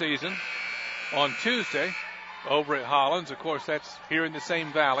game of the season on Tuesday over at Hollins. Of course, that's here in the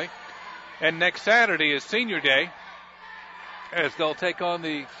same valley. And next Saturday is Senior Day as they'll take on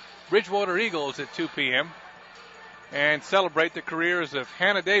the Bridgewater Eagles at 2 p.m. and celebrate the careers of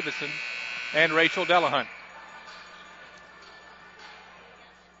Hannah Davison and Rachel Delahunt.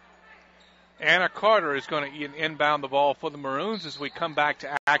 Anna Carter is going to inbound the ball for the Maroons as we come back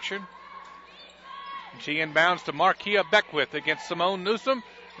to action. She inbounds to Markia Beckwith against Simone Newsom,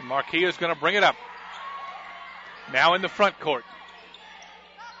 and Markia is going to bring it up. Now in the front court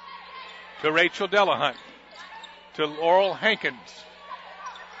to Rachel Delahunt, to Laurel Hankins.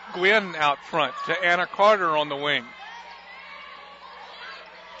 Gwynn out front to Anna Carter on the wing.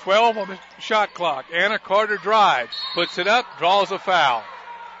 12 on the shot clock. Anna Carter drives, puts it up, draws a foul.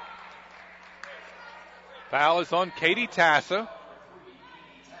 Foul is on Katie Tassa.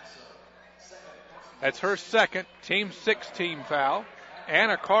 That's her second, team 6 team foul.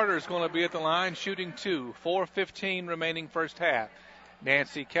 Anna Carter is going to be at the line shooting 2. 4:15 remaining first half.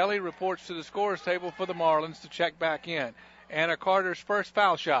 Nancy Kelly reports to the scorer's table for the Marlins to check back in. Anna Carter's first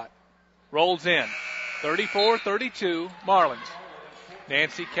foul shot rolls in. 34-32 Marlins.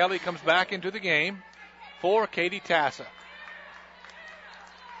 Nancy Kelly comes back into the game for Katie Tassa.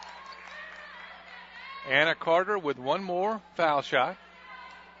 Anna Carter with one more foul shot.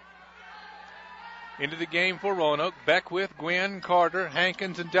 Into the game for Roanoke. Beckwith, Gwynn, Carter,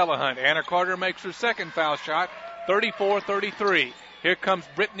 Hankins, and Delahunt. Anna Carter makes her second foul shot. 34-33. Here comes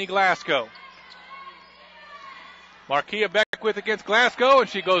Brittany Glasgow. Markia Beckwith against Glasgow, and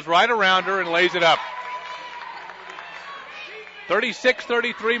she goes right around her and lays it up.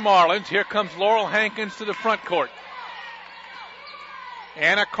 36-33 Marlins. Here comes Laurel Hankins to the front court.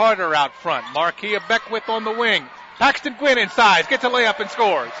 Anna Carter out front. Markia Beckwith on the wing. Paxton Gwynn inside. Gets a layup and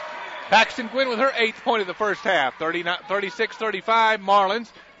scores. Paxton Gwynn with her 8th point of the first half. 36-35 Marlins.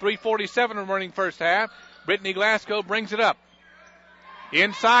 3:47 remaining first half. Brittany Glasgow brings it up.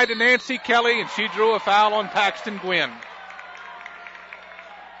 Inside to Nancy Kelly, and she drew a foul on Paxton Gwynn.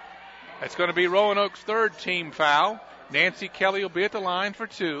 That's going to be Roanoke's 3rd team foul. Nancy Kelly will be at the line for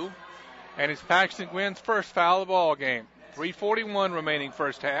 2. And it's Paxton Gwynn's first foul of the ball game. 3:41 remaining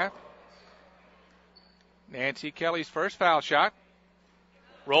first half. Nancy Kelly's first foul shot.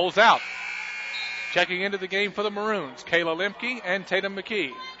 Rolls out. Checking into the game for the Maroons, Kayla Lemke and Tatum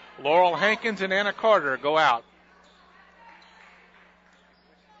McKee. Laurel Hankins and Anna Carter go out.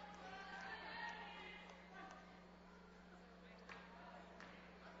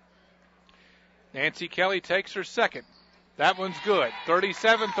 Nancy Kelly takes her second. That one's good.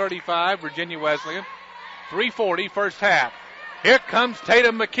 37-35, Virginia Wesleyan. 3:40 first half. Here comes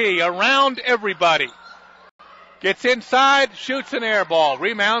Tatum McKee around everybody. Gets inside, shoots an air ball.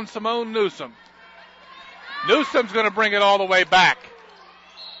 Rebound, Simone Newsom. Newsom's going to bring it all the way back.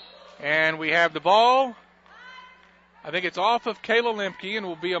 And we have the ball. I think it's off of Kayla Lemke and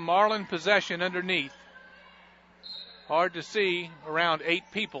will be a Marlin possession underneath. Hard to see around 8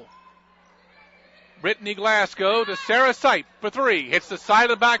 people. Brittany Glasgow to Sarah Sipe for 3. Hits the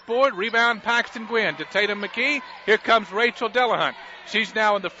side of the backboard. Rebound Paxton Gwynn to Tatum McKee. Here comes Rachel Delahunt. She's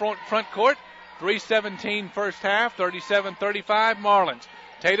now in the front court. 3:17 first half. 37-35 Marlins.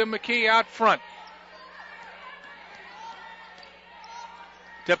 Tatum McKee out front.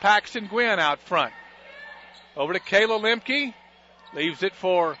 To Paxton Gwynn out front. Over to Kayla Lemke. Leaves it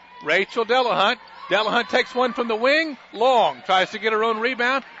for Rachel Delahunt. Delahunt takes one from the wing. Long. Tries to get her own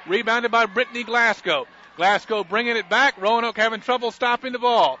rebound. Rebounded by Brittany Glasgow. Glasgow bringing it back. Roanoke having trouble stopping the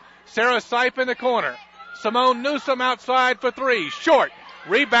ball. Sarah Sipe in the corner. Simone Newsom outside for 3. Short.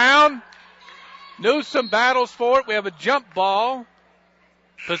 Rebound. Newsom battles for it. We have a jump ball.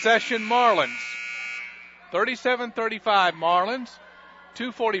 Possession Marlins. 37-35 Marlins.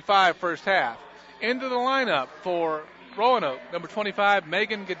 2:45 first half. Into the lineup for Roanoke, number 25,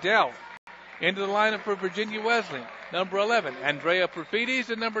 Megan Goodell. Into the lineup for Virginia Wesleyan, number 11, Andrea Perfides,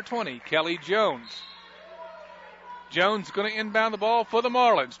 and number 20, Kelly Jones. Jones going to inbound the ball for the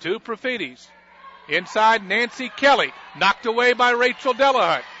Marlins to Perfides. Inside, Nancy Kelly, knocked away by Rachel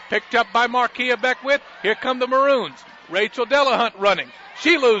Delahunt. Picked up by Markia Beckwith. Here come the Maroons. Rachel Delahunt running.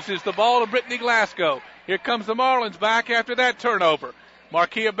 She loses the ball to Brittany Glasgow. Here comes the Marlins back after that turnover.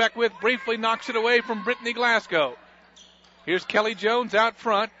 Markia Beckwith briefly knocks it away from Brittany Glasgow. Here's Kelly Jones out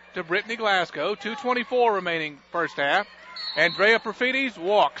front to Brittany Glasgow. 2:24 remaining first half. Andrea Perfides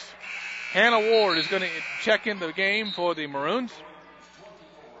walks. Hannah Ward is going to check into the game for the Maroons.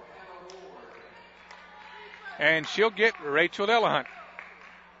 And she'll get Rachel Delahunt.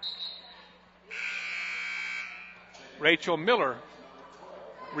 Rachel Miller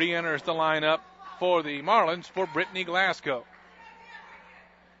re-enters the lineup for the Marlins for Brittany Glasgow.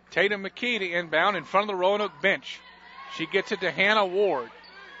 Tatum McKee to inbound in front of the Roanoke bench. She gets it to Hannah Ward.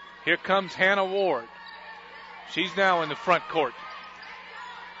 Here comes Hannah Ward. She's now in the front court.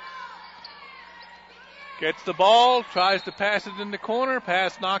 Gets the ball, tries to pass it in the corner.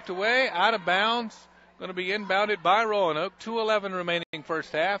 Pass knocked away, out of bounds. Going to be inbounded by Roanoke. 2:11 remaining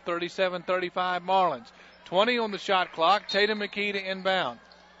first half. 37-35 Marlins. 20 on the shot clock. Tatum McKee to inbound.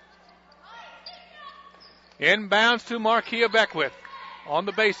 Inbounds to Markia Beckwith on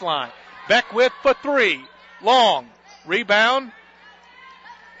the baseline. Beckwith for 3. Long. Rebound.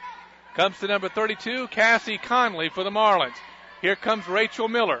 Comes to number 32, Cassie Conley for the Marlins. Here comes Rachel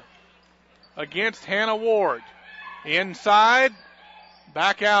Miller against Hannah Ward. Inside.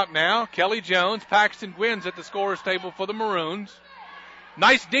 Back out now. Kelly Jones. Paxton Gwynn's at the scorer's table for the Maroons.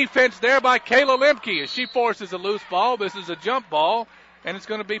 Nice defense there by Kayla Lemke as she forces a loose ball. This is a jump ball, and it's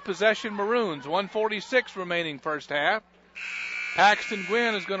going to be possession Maroons. 1:46 remaining first half. Paxton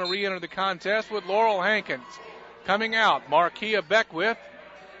Gwynn is going to re-enter the contest with Laurel Hankins. Coming out, Markia Beckwith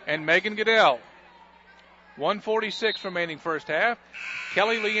and Megan Goodell. 1:46 remaining first half.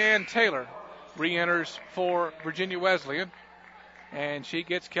 Kelly Leanne Taylor re-enters for Virginia Wesleyan, and she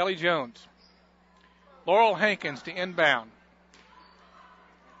gets Kelly Jones. Laurel Hankins to inbound.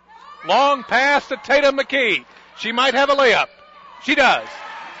 Long pass to Tatum McKee. She might have a layup. She does.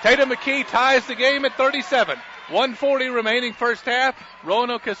 Tatum McKee ties the game at 37. 1:40 remaining first half.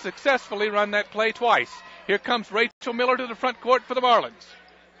 Roanoke has successfully run that play twice. Here comes Rachel Miller to the front court for the Marlins.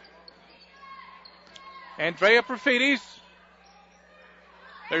 Andrea Perfides.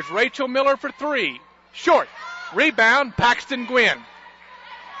 There's Rachel Miller for 3. Short. Rebound, Paxton Gwynn.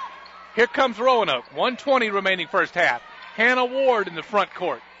 Here comes Roanoke. 1:20 remaining first half. Hannah Ward in the front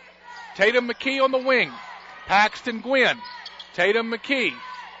court. Tatum McKee on the wing. Paxton Gwynn. Tatum McKee.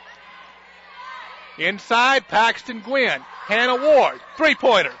 Inside, Paxton Gwynn. Hannah Ward.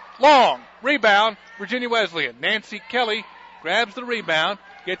 Three-pointer. Long. Rebound. Virginia Wesleyan. Nancy Kelly grabs the rebound.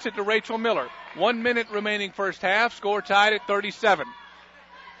 Gets it to Rachel Miller. 1 minute remaining first half. Score tied at 37.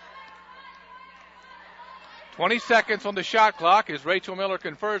 20 seconds on the shot clock as Rachel Miller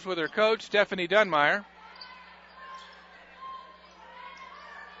confers with her coach, Stephanie Dunmeyer.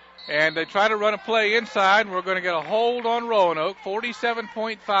 And they try to run a play inside. We're going to get a hold on Roanoke.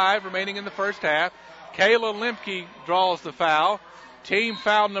 47.5 remaining in the first half. Kayla Lemke draws the foul. Team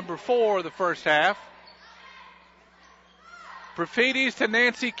foul number 4 of the first half. Perfides to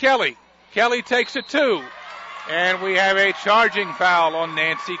Nancy Kelly. Kelly takes a 2. And we have a charging foul on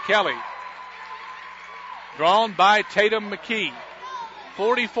Nancy Kelly. Drawn by Tatum McKee.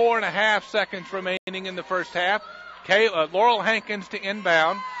 44.5 seconds remaining in the first half. Laurel Hankins to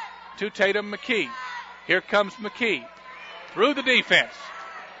inbound to Tatum McKee. Here comes McKee. Through the defense.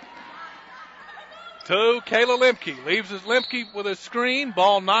 To Kayla Lemke. Leaves his Lemke with a screen.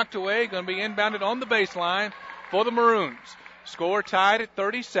 Ball knocked away. Going to be inbounded on the baseline for the Maroons. Score tied at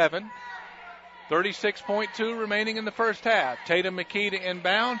 37. 36.2 remaining in the first half. Tatum McKee to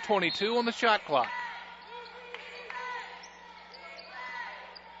inbound. 22 on the shot clock.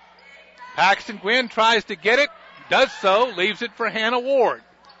 Paxton Gwynn tries to get it. Does so. Leaves it for Hannah Ward.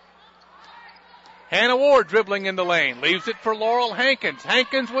 Hannah Ward dribbling in the lane. Leaves it for Laurel Hankins.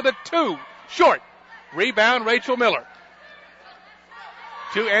 Hankins with a 2. Short. Rebound, Rachel Miller.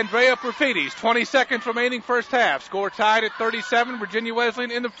 To Andrea Perfides. 20 seconds remaining first half. Score tied at 37. Virginia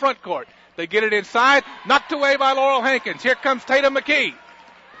Wesleyan in the front court. They get it inside. Knocked away by Laurel Hankins. Here comes Tatum McKee.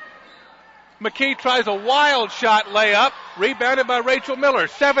 McKee tries a wild shot layup. Rebounded by Rachel Miller.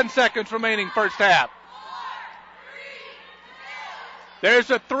 7 seconds remaining first half. There's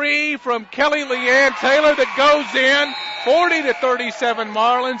a 3 from Kelly Leanne Taylor that goes in. 40-37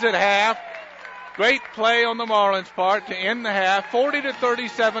 Marlins at half. Great play on the Marlins' part to end the half.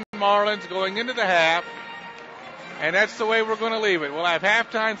 40-37 Marlins going into the half. And that's the way we're going to leave it. We'll have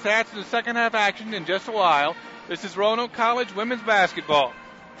halftime stats and the second half action in just a while. This is Roanoke College women's basketball.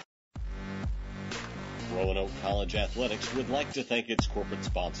 Roanoke College Athletics would like to thank its corporate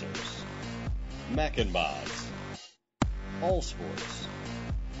sponsors: Mac & Bob's, All Sports,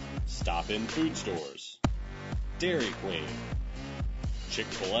 Stop In Food Stores, Dairy Queen,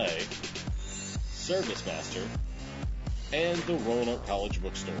 Chick-fil-A, Service Master, and the Roanoke College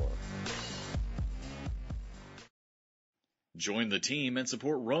Bookstore. Join the team and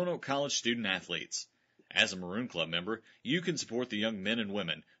support Roanoke College student athletes. As a Maroon Club member, you can support the young men and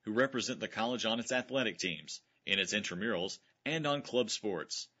women who represent the college on its athletic teams, in its intramurals, and on club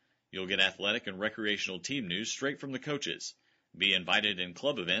sports. You'll get athletic and recreational team news straight from the coaches, be invited in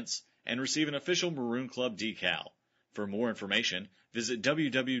club events, and receive an official Maroon Club decal. For more information, visit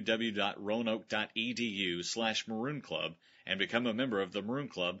www.roanoke.edu/Maroon Club and become a member of the Maroon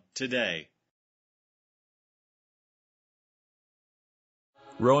Club today.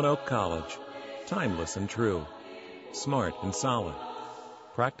 Roanoke College. Timeless and true. Smart and solid.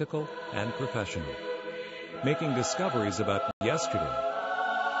 Practical and professional. Making discoveries about yesterday.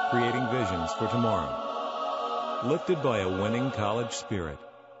 Creating visions for tomorrow. Lifted by a winning college spirit.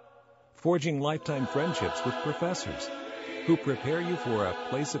 Forging lifetime friendships with professors who prepare you for a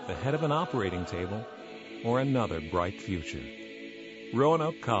place at the head of an operating table or another bright future.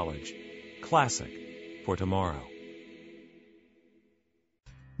 Roanoke College. Classic for tomorrow.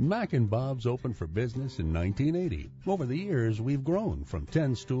 Mac & Bob's opened for business in 1980. Over the years, we've grown from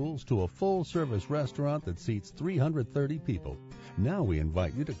 10 stools to a full-service restaurant that seats 330 people. Now we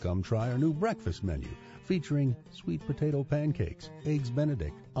invite you to come try our new breakfast menu, featuring sweet potato pancakes, eggs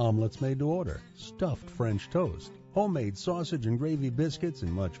Benedict, omelets made to order, stuffed French toast, homemade sausage and gravy biscuits,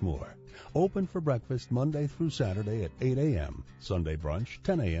 and much more. Open for breakfast Monday through Saturday at 8 a.m., Sunday brunch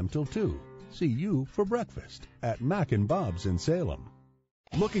 10 a.m. till 2. See you for breakfast at Mac & Bob's in Salem.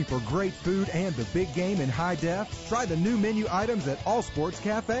 Looking for great food and the big game in high def? Try the new menu items at All Sports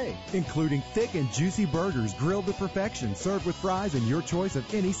Cafe, including thick and juicy burgers grilled to perfection, served with fries and your choice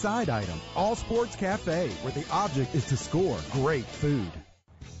of any side item. All Sports Cafe, where the object is to score great food.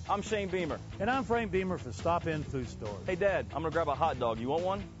 I'm Shane Beamer. And I'm Frank Beamer for Stop In Food Store. Hey, Dad, I'm going to grab a hot dog. You want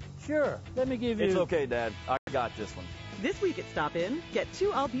one? Sure. Let me give you... It's okay, Dad. I got this one. This week at Stop In, get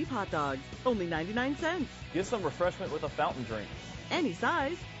 2 all-beef hot dogs, only 99 cents. Get some refreshment with a fountain drink. Any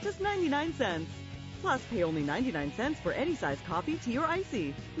size, just 99 cents. Plus, pay only 99 cents for any size coffee, tea, or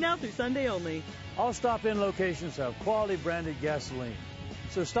icy. Now through Sunday only. All Stop In locations have quality branded gasoline.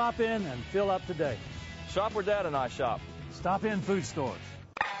 So stop in and fill up today. Shop where Dad and I shop. Stop in food stores.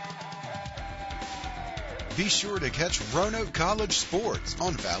 Be sure to catch Roanoke College sports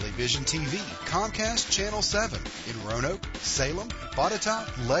on Valley Vision TV, Comcast Channel 7 in Roanoke, Salem,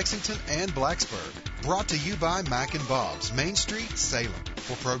 Botetourt, Lexington, and Blacksburg. Brought to you by Mac and Bob's, Main Street, Salem.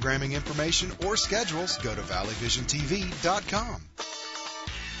 For programming information or schedules, go to valleyvisiontv.com.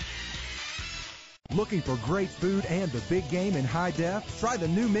 Looking for great food and the big game in high def? Try the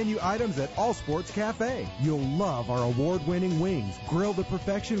new menu items at All Sports Cafe. You'll love our award-winning wings, grilled to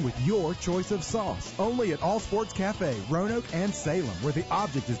perfection with your choice of sauce. Only at All Sports Cafe, Roanoke and Salem, where the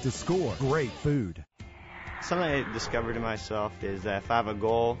object is to score great food. Something I discovered in myself is that if I have a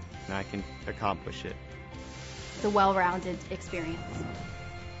goal, then I can accomplish it. The well-rounded experience.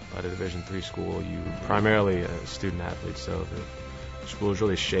 At a Division III school, you primarily a student athlete, so the school is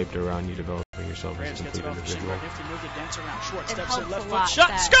really shaped around you developing yourself as a complete individual. It helps a lot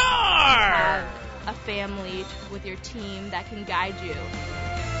that you have a family with your team that can guide you.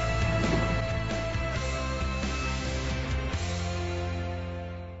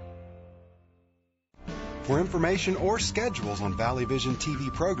 For information or schedules on Valley Vision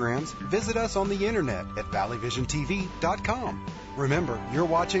TV programs, visit us on the internet at valleyvisiontv.com. Remember, you're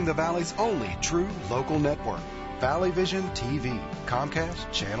watching the Valley's only true local network, Valley Vision TV,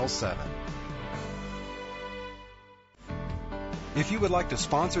 Comcast Channel 7. If you would like to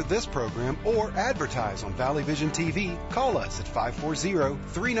sponsor this program or advertise on Valley Vision TV, call us at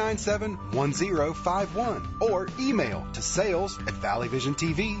 540-397-1051 or email to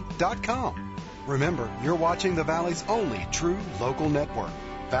sales@valleyvisiontv.com. Remember, you're watching the Valley's only true local network,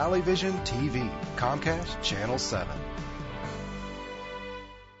 Valley Vision TV, Comcast Channel 7.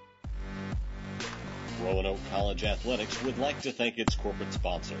 Roanoke College Athletics would like to thank its corporate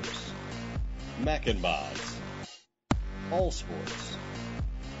sponsors: Mac and Bob's, All Sports,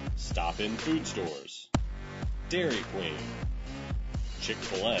 Stop In Food Stores, Dairy Queen,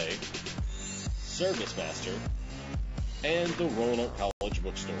 Chick-fil-A, Service Master, and the Roanoke College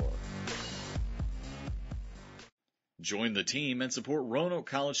Bookstore. Join the team and support Roanoke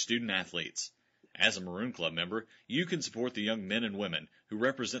College student athletes. As a Maroon Club member, you can support the young men and women who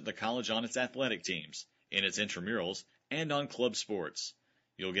represent the college on its athletic teams, in its intramurals, and on club sports.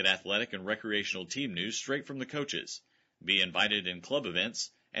 You'll get athletic and recreational team news straight from the coaches, be invited in club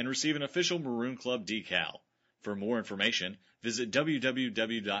events, and receive an official Maroon Club decal. For more information, visit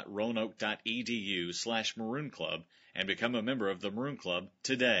www.roanoke.edu/Maroon Club and become a member of the Maroon Club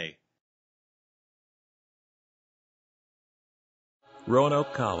today.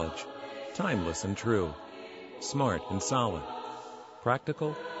 Roanoke College. Timeless and true. Smart and solid.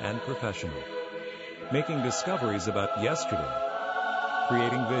 Practical and professional. Making discoveries about yesterday.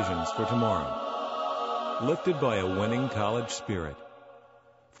 Creating visions for tomorrow. Lifted by a winning college spirit.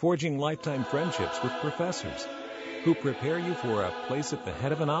 Forging lifetime friendships with professors who prepare you for a place at the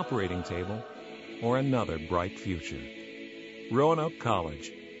head of an operating table or another bright future. Roanoke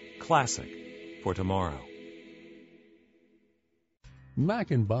College. Classic for tomorrow.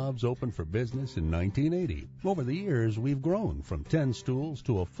 Mac and Bob's opened for business in 1980. Over the years, we've grown from 10 stools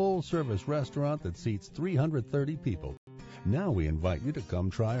to a full-service restaurant that seats 330 people. Now we invite you to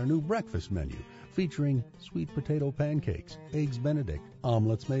come try our new breakfast menu, featuring sweet potato pancakes, eggs Benedict,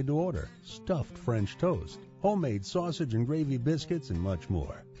 omelets made to order, stuffed French toast, homemade sausage and gravy biscuits, and much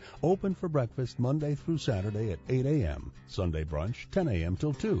more. Open for breakfast Monday through Saturday at 8 a.m., Sunday brunch 10 a.m.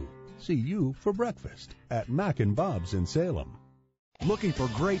 till 2. See you for breakfast at Mac and Bob's in Salem. Looking for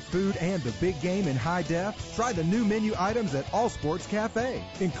great food and the big game in high def? Try the new menu items at All Sports Cafe,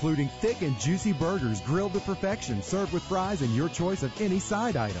 including thick and juicy burgers grilled to perfection, served with fries and your choice of any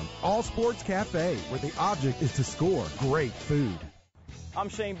side item. All Sports Cafe, where the object is to score great food. I'm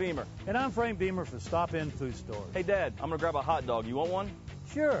Shane Beamer. And I'm Frank Beamer for Stop In Food Stores. Hey, Dad, I'm going to grab a hot dog. You want one?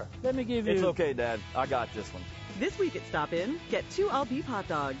 Sure. Let me give you... It's okay, Dad. I got this one. This week at Stop In, get 2 all-beef hot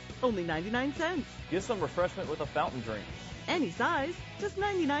dogs, only 99 cents. Get some refreshment with a fountain drink. Any size, just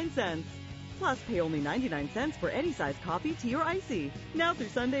 99 cents. Plus, pay only 99 cents for any size coffee, tea, or icy. Now through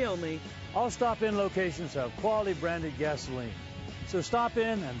Sunday only. All Stop In locations have quality branded gasoline. So stop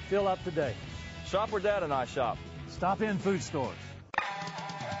in and fill up today. Shop where Dad and I shop. Stop In Food Stores.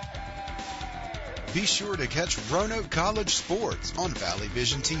 Be sure to catch Roanoke College sports on Valley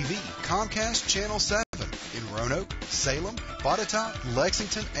Vision TV, Comcast Channel 7 in Roanoke, Salem, Botetourt,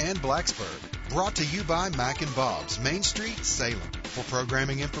 Lexington, and Blacksburg. Brought to you by Mac and Bob's, Main Street, Salem. For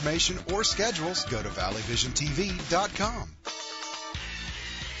programming information or schedules, go to valleyvisiontv.com.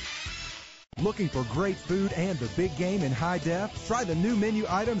 Looking for great food and the big game in high def? Try the new menu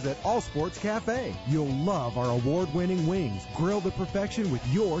items at All Sports Cafe. You'll love our award-winning wings, grilled to perfection with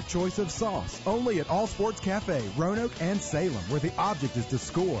your choice of sauce. Only at All Sports Cafe, Roanoke and Salem, where the object is to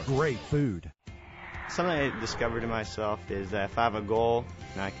score great food. Something I discovered in myself is that if I have a goal,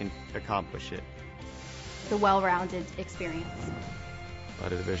 and I can accomplish it. The well-rounded experience.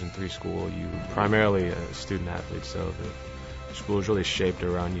 At a Division III school, you primarily a student athlete, so the school is really shaped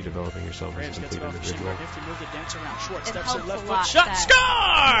around you developing yourself as a complete individual. It helps a lot shot,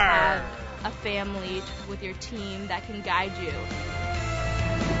 score! A family with your team that can guide you.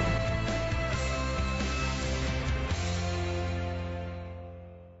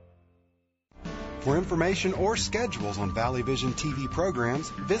 For information or schedules on Valley Vision TV programs,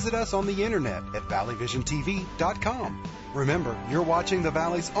 visit us on the internet at valleyvisiontv.com. Remember, you're watching the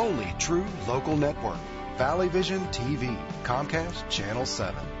Valley's only true local network, Valley Vision TV, Comcast Channel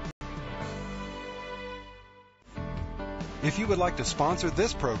 7. If you would like to sponsor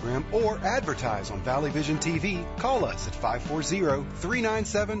this program or advertise on Valley Vision TV, call us at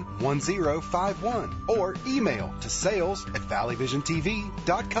 540-397-1051 or email to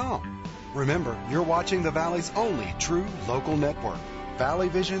sales@valleyvisiontv.com. Remember, you're watching the Valley's only true local network, Valley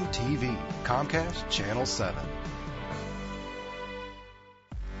Vision TV, Comcast Channel 7.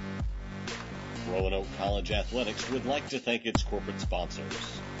 Roanoke College Athletics would like to thank its corporate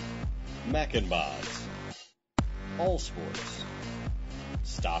sponsors: Mac & Bob's, All Sports,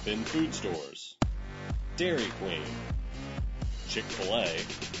 Stop In Food Stores, Dairy Queen, Chick-fil-A,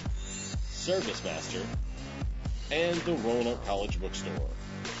 Service Master, and the Roanoke College Bookstore.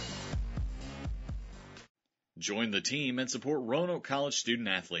 Join the team and support Roanoke College student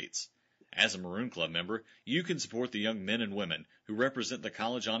athletes. As a Maroon Club member, you can support the young men and women who represent the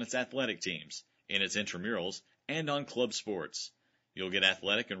college on its athletic teams, in its intramurals, and on club sports. You'll get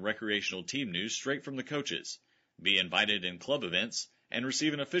athletic and recreational team news straight from the coaches, be invited in club events, and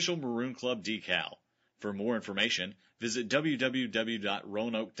receive an official Maroon Club decal. For more information, visit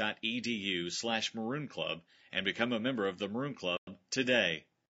www.roanoke.edu/Maroon Club and become a member of the Maroon Club today.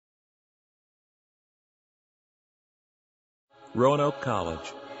 Roanoke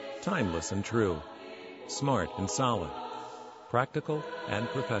College. Timeless and true. Smart and solid. Practical and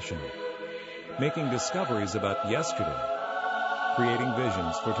professional. Making discoveries about yesterday. Creating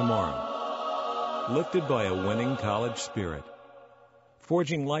visions for tomorrow. Lifted by a winning college spirit.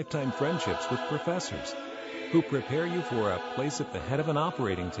 Forging lifetime friendships with professors who prepare you for a place at the head of an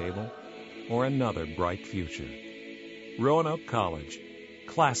operating table or another bright future. Roanoke College.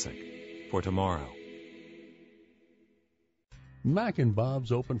 Classic for tomorrow. Mac &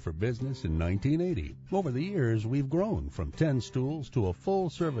 Bob's opened for business in 1980. Over the years, we've grown from 10 stools to a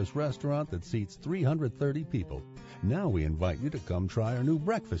full-service restaurant that seats 330 people. Now we invite you to come try our new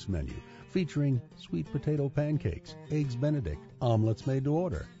breakfast menu, featuring sweet potato pancakes, eggs Benedict, omelets made to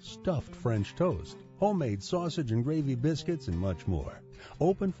order, stuffed French toast, homemade sausage and gravy biscuits, and much more.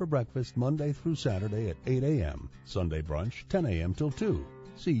 Open for breakfast Monday through Saturday at 8 a.m., Sunday brunch 10 a.m. till 2.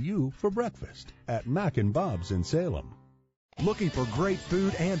 See you for breakfast at Mac & Bob's in Salem. Looking for great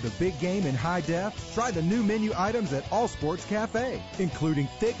food and the big game in high def? Try the new menu items at All Sports Cafe, including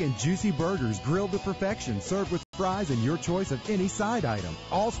thick and juicy burgers grilled to perfection, served with fries and your choice of any side item.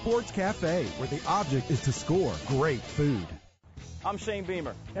 All Sports Cafe, where the object is to score great food. I'm Shane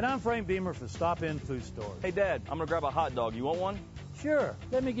Beamer. And I'm Frank Beamer for Stop In Food Stores. Hey, Dad, I'm going to grab a hot dog. You want one? Sure.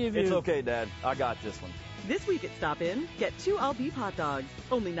 Let me give you... It's okay, Dad. I got this one. This week at Stop In, get 2 all-beef hot dogs,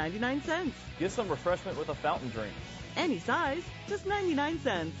 only 99 cents. Get some refreshment with a fountain drink. Any size, just 99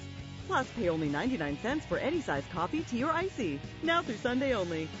 cents. Plus, pay only 99 cents for any size coffee, tea, or icy. Now through Sunday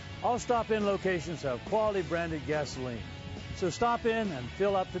only. All Stop In locations have quality branded gasoline. So stop in and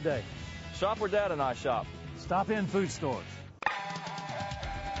fill up today. Shop where Dad and I shop. Stop In Food Stores.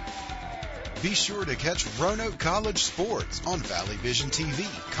 Be sure to catch Roanoke College sports on Valley Vision TV,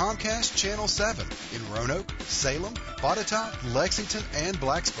 Comcast Channel 7 in Roanoke, Salem, Botetourt, Lexington, and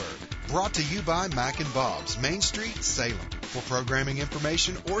Blacksburg. Brought to you by Mac & Bob's, Main Street, Salem. For programming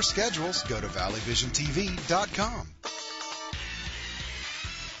information or schedules, go to valleyvisiontv.com.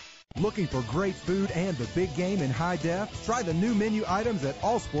 Looking for great food and the big game in high def? Try the new menu items at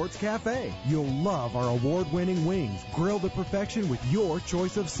All Sports Cafe. You'll love our award-winning wings, grilled to perfection with your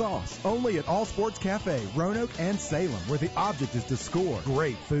choice of sauce. Only at All Sports Cafe, Roanoke and Salem, where the object is to score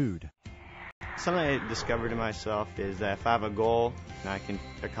great food. Something I discovered in myself is that if I have a goal, I can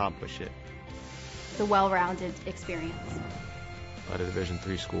accomplish it. The well-rounded experience. At a Division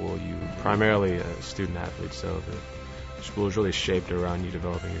III school, you primarily a student athlete, so the school is really shaped around you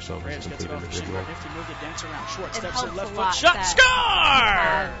developing yourself as a complete individual. It helps a lot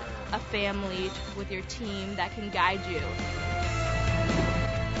score! A family with your team that can guide you.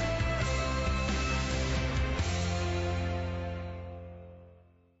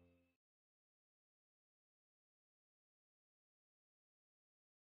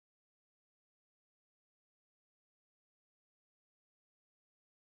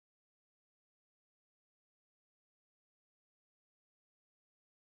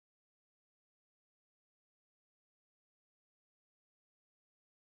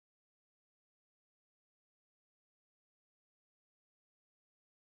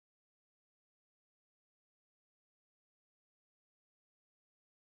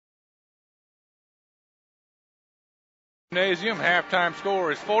 Gymnasium. Halftime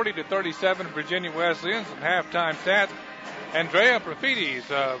score is 40-37 Virginia Wesleyan. Some halftime stats. Andrea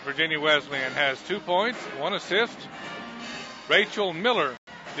Profides of Virginia Wesleyan has 2 points, 1 assist. Rachel Miller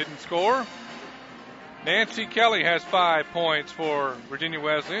didn't score. Nancy Kelly has 5 points for Virginia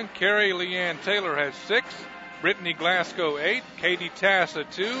Wesleyan. Carrie Leanne Taylor has 6. Brittany Glasgow 8. Katie Tassa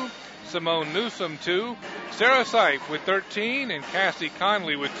 2. Simone Newsom 2. Sarah Seif with 13 and Cassie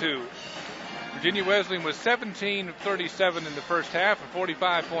Conley with 2. Virginia Wesleyan was 17 of 37 in the first half for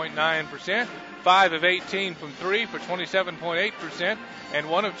 45.9%, 5 of 18 from 3 for 27.8%, and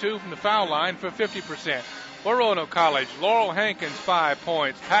 1 of 2 from the foul line for 50%. For Roanoke College, Laurel Hankins 5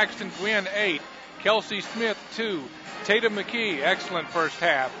 points, Paxton Gwynn 8, Kelsey Smith 2, Tatum McKee, excellent first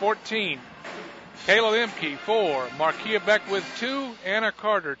half, 14. Kayla Lemke 4, Markia Beckwith 2, Anna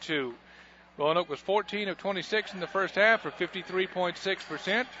Carter 2. Roanoke was 14 of 26 in the first half for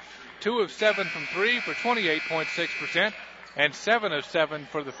 53.6%. 2 of 7 from 3 for 28.6%, and 7 of 7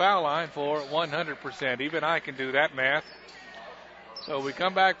 for the foul line for 100%. Even I can do that math. So we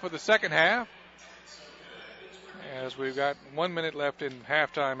come back for the second half, as we've got 1 minute left in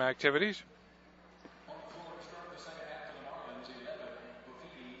halftime activities.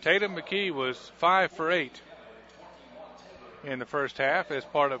 Tatum McKee was 5 for 8 in the first half as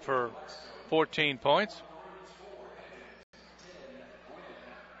part of her 14 points.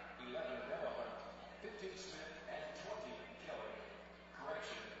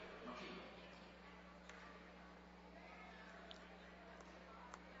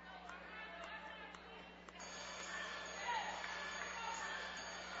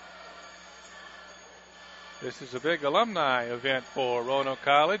 This is a big alumni event for Roanoke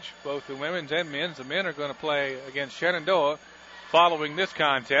College, both the women's and men's. The men are going to play against Shenandoah following this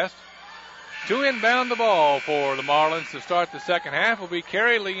contest. To inbound the ball for the Marlins to start the second half will be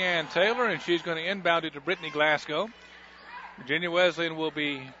Carrie Leanne Taylor, and she's going to inbound it to Brittany Glasgow. Virginia Wesleyan will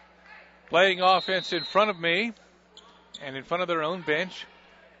be playing offense in front of me and in front of their own bench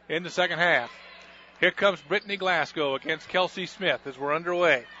in the second half. Here comes Brittany Glasgow against Kelsey Smith as we're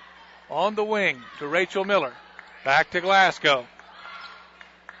underway. On the wing to Rachel Miller. Back to Glasgow.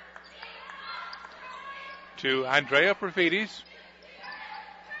 To Andrea Profides.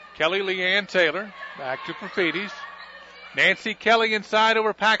 Kelly Leanne Taylor. Back to Profides. Nancy Kelly inside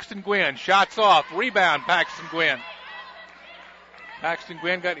over Paxton Gwynn. Shots off. Rebound Paxton Gwynn. Paxton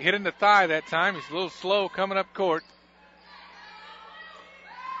Gwynn got hit in the thigh that time. He's a little slow coming up court.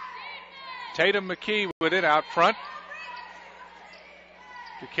 Tatum McKee with it out front.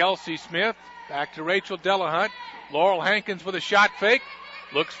 To Kelsey Smith, back to Rachel Delahunt. Laurel Hankins with a shot fake,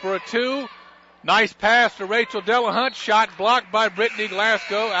 looks for a 2. Nice pass to Rachel Delahunt, shot blocked by Brittany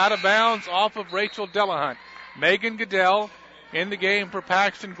Glasgow, out of bounds off of Rachel Delahunt. Megan Goodell in the game for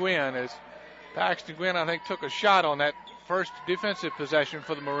Paxton Gwynn, as Paxton Gwynn, I think, took a shot on that first defensive possession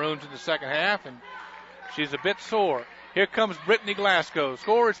for the Maroons in the second half, and she's a bit sore. Here comes Brittany Glasgow.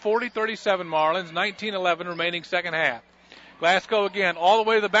 Score is 40-37 Marlins, 19-11 remaining second half. Glasgow again, all the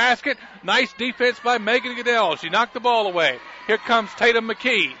way to the basket. Nice defense by Megan Goodell. She knocked the ball away. Here comes Tatum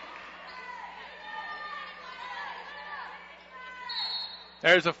McKee.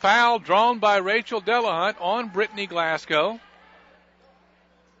 There's a foul drawn by Rachel Delahunt on Brittany Glasgow.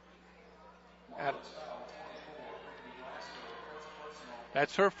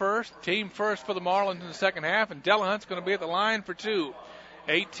 That's her first, team first for the Marlins in the second half, and Delahunt's going to be at the line for 2.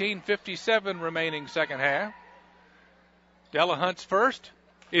 18:57 remaining second half. Delahunt's first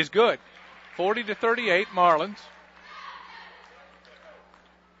is good. 40-38 Marlins.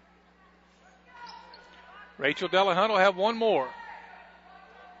 Rachel Delahunt will have one more.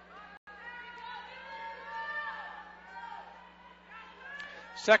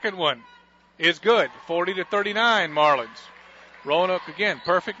 Second one is good. 40-39 Marlins. Roanoke again,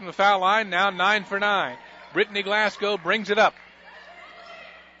 perfect from the foul line, now 9 for 9. Brittany Glasgow brings it up.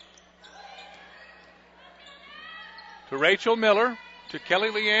 To Rachel Miller. to Kelly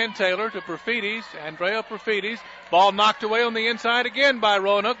Leanne Taylor to Perfides, Andrea Perfides. Ball knocked away on the inside again by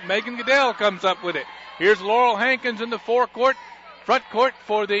Roanoke. Megan Goodell comes up with it. Here's Laurel Hankins in the front court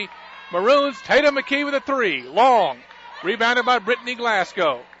for the Maroons. Tatum McKee with a three. Long. Rebounded by Brittany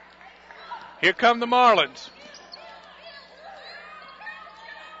Glasgow. Here come the Marlins.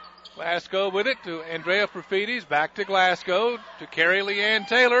 Glasgow with it to Andrea Perfides. Back to Glasgow to Carrie Leanne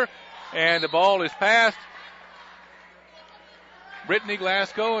Taylor. And the ball is passed. Brittany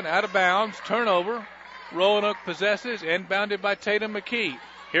Glasgow and out of bounds. Turnover. Roanoke possesses. Inbounded by Tatum McKee.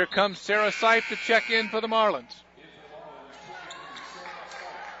 Here comes Sarah Seif to check in for the Marlins.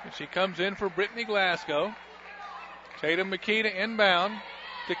 And she comes in for Brittany Glasgow. Tatum McKee to inbound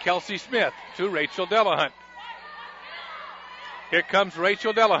to Kelsey Smith to Rachel Delahunt. Here comes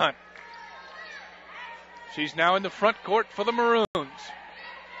Rachel Delahunt. She's now in the front court for the Maroons.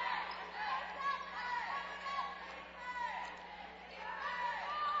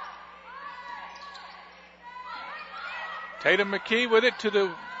 Tatum McKee with it to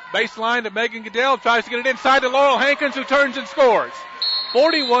the baseline to Megan Goodell. Tries to get it inside to Laurel Hankins, who turns and scores.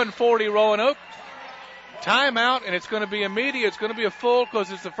 41-40 Roanoke. Timeout, and it's going to be immediate. It's going to be a full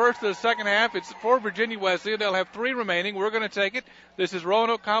because it's the first of the second half. It's for Virginia Wesleyan. They'll have 3 remaining. We're going to take it. This is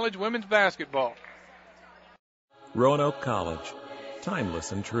Roanoke College women's basketball. Roanoke College.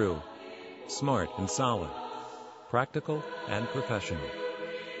 Timeless and true. Smart and solid. Practical and professional.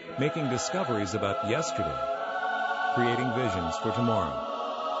 Making discoveries about yesterday. Creating visions for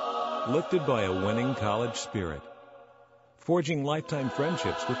tomorrow. Lifted by a winning college spirit. Forging lifetime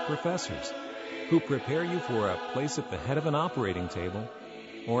friendships with professors who prepare you for a place at the head of an operating table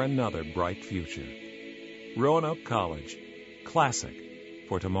or another bright future. Roanoke College. Classic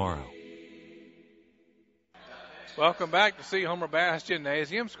for tomorrow. Welcome back to C. Homer Bass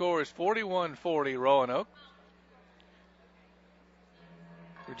Gymnasium. Score is 41-40 Roanoke.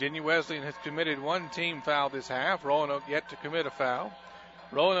 Virginia Wesleyan has committed 1 team foul this half. Roanoke yet to commit a foul.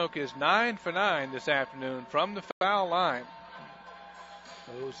 Roanoke is 9 for 9 this afternoon from the foul line.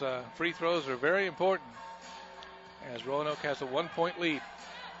 Those free throws are very important as Roanoke has a 1-point lead.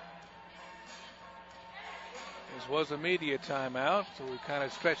 This was a media timeout, so we kind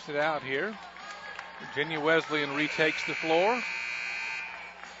of stretched it out here. Virginia Wesleyan retakes the floor.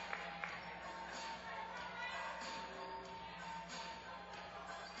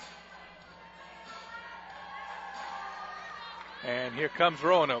 And here comes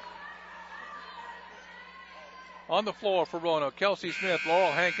Roanoke. On the floor for Roanoke, Kelsey Smith,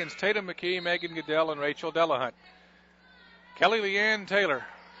 Laurel Hankins, Tatum McKee, Megan Goodell, and Rachel Delahunt. Kelly Leanne Taylor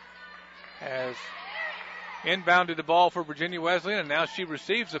has inbounded the ball for Virginia Wesleyan, and now she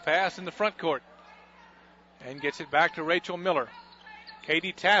receives the pass in the front court and gets it back to Rachel Miller.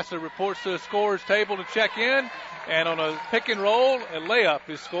 Katie Tassler reports to the scorer's table to check in, and on a pick and roll, a layup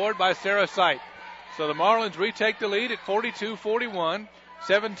is scored by Sarah Seif. So the Marlins retake the lead at 42-41,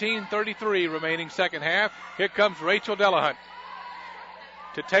 17:33 remaining second half. Here comes Rachel Delahunt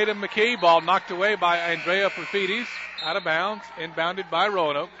to Tatum McKee. Ball knocked away by Andrea Perfides. Out of bounds, inbounded by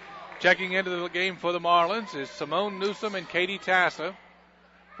Roanoke. Checking into the game for the Marlins is Simone Newsom and Katie Tassa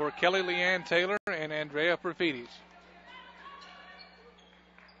for Kelly Leanne Taylor and Andrea Perfides.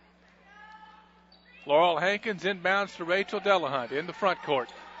 Laurel Hankins inbounds to Rachel Delahunt in the front court.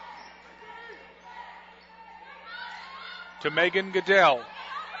 To Megan Goodell.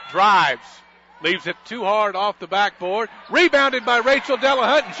 Drives. Leaves it too hard off the backboard. Rebounded by Rachel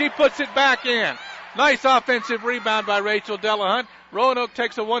Delahunt, and she puts it back in. Nice offensive rebound by Rachel Delahunt. Roanoke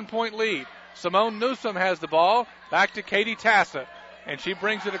takes a 1-point lead. Simone Newsom has the ball. Back to Katie Tassa. And she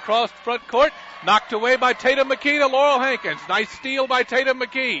brings it across the front court. Knocked away by Tatum McKee to Laurel Hankins. Nice steal by Tatum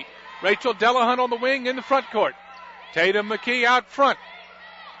McKee. Rachel Delahunt on the wing in the front court. Tatum McKee out front.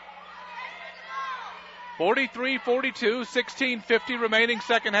 43-42, 16:50 remaining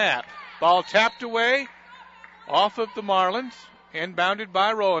second half. Ball tapped away off of the Marlins. Inbounded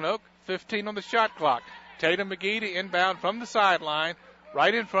by Roanoke. 15 on the shot clock. Tatum McKee to inbound from the sideline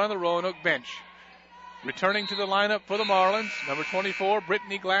right in front of the Roanoke bench. Returning to the lineup for the Marlins, number 24,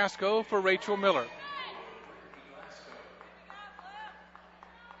 Brittany Glasgow for Rachel Miller.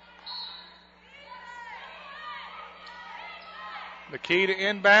 McKee to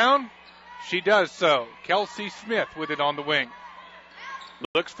inbound. She does so. Kelsey Smith with it on the wing.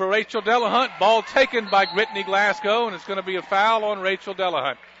 Looks for Rachel Delahunt. Ball taken by Brittany Glasgow, and it's going to be a foul on Rachel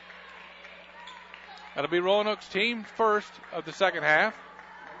Delahunt. That'll be Roanoke's team first of the second half.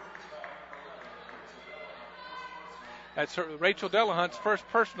 That's Rachel Delahunt's first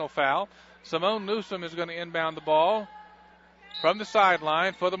personal foul. Simone Newsom is going to inbound the ball from the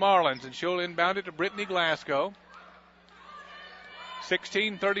sideline for the Marlins, and she'll inbound it to Brittany Glasgow.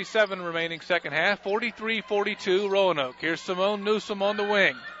 16:37 remaining second half. 43-42 Roanoke. Here's Simone Newsom on the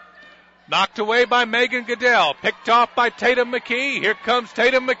wing. Knocked away by Megan Goodell. Picked off by Tatum McKee. Here comes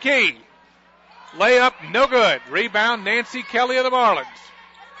Tatum McKee. Layup, no good. Rebound, Nancy Kelly of the Marlins.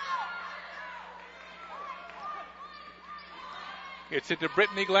 Gets it to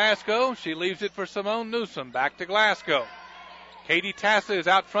Brittany Glasgow. She leaves it for Simone Newsom. Back to Glasgow. Katie Tassa is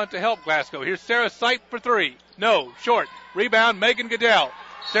out front to help Glasgow. Here's Sarah Sipe for three. No, short. Rebound, Megan Goodell.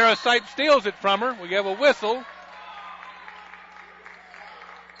 Sarah Sipe steals it from her. We have a whistle.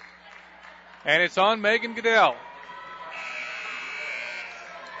 And it's on Megan Goodell.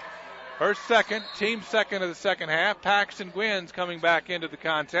 Her second, team second of the second half. Paxton Gwynns coming back into the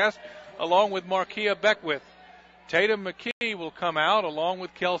contest along with Markia Beckwith. Tatum McKee will come out along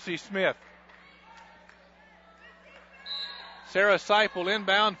with Kelsey Smith. Sarah Sipe will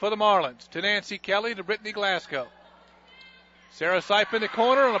inbound for the Marlins to Nancy Kelly to Brittany Glasgow. Sarah Sipe in the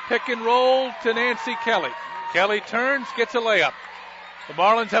corner on a pick and roll to Nancy Kelly. Kelly turns, gets a layup. The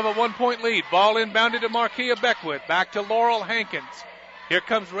Marlins have a 1-point lead. Ball inbounded to Markia Beckwith. Back to Laurel Hankins. Here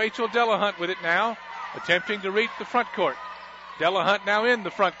comes Rachel Delahunt with it now, attempting to reach the front court. Delahunt now in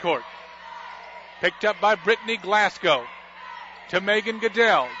the front court. Picked up by Brittany Glasgow. To Megan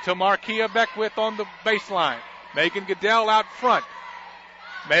Goodell. To Markia Beckwith on the baseline. Megan Goodell out front.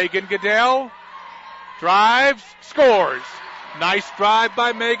 Megan Goodell drives, scores. Nice drive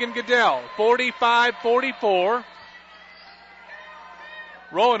by Megan Goodell. 45-44.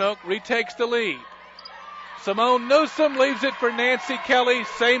 Roanoke retakes the lead. Simone Newsom leaves it for Nancy Kelly.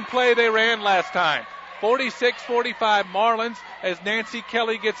 Same play they ran last time. 46-45 Marlins as Nancy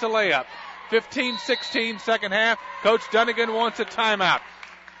Kelly gets a layup. 15-16 second half. Coach Dunnigan wants a timeout.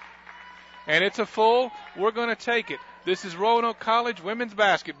 And it's a full. We're going to take it. This is Roanoke College women's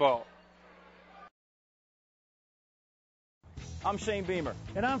basketball. I'm Shane Beamer.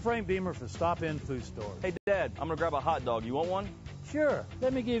 And I'm Frank Beamer for Stop In Food Store. Hey, Dad, I'm going to grab a hot dog. You want one? Sure.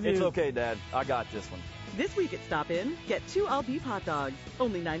 Let me give you... It's okay, Dad. I got this one. This week at Stop In, get 2 all-beef hot dogs,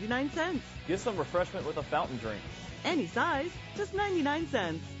 only 99 cents. Get some refreshment with a fountain drink. Any size, just 99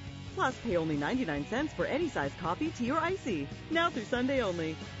 cents. Plus, pay only 99 cents for any size coffee, tea, or icy. Now through Sunday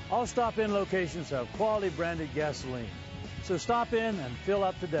only. All Stop In locations have quality branded gasoline. So stop in and fill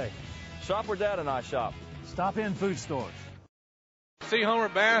up today. Shop where Dad and I shop. Stop In Food Stores. See Homer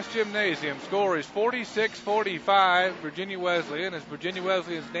Bass Gymnasium. Score is 46-45 Virginia Wesleyan as Virginia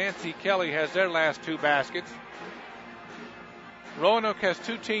Wesleyan's Nancy Kelly has their last 2 baskets. Roanoke has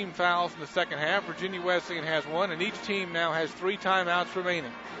 2 team fouls in the second half. Virginia Wesleyan has 1, and each team now has 3 timeouts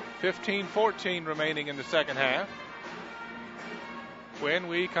remaining. 15-14 remaining in the second half. When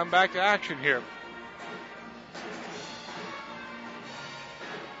we come back to action here.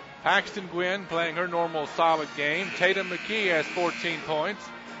 Paxton Gwynn playing her normal solid game. Tatum McKee has 14 points.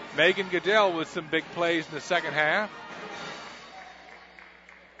 Megan Goodell with some big plays in the second half.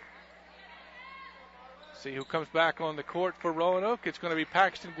 See who comes back on the court for Roanoke. It's going to be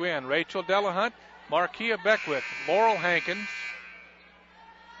Paxton Gwynn, Rachel Delahunt, Markia Beckwith, Laurel Hankins,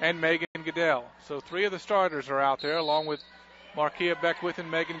 and Megan Goodell. So 3 of the starters are out there along with Markia Beckwith and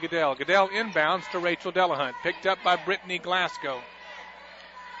Megan Goodell. Goodell inbounds to Rachel Delahunt, picked up by Brittany Glasgow.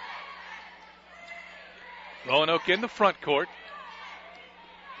 Roanoke in the front court.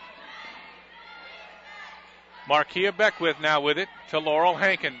 Markia Beckwith now with it to Laurel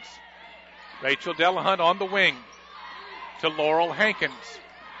Hankins. Rachel Delahunt on the wing to Laurel Hankins.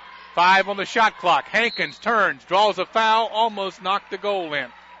 5 on the shot clock. Hankins turns, draws a foul, almost knocked the goal in.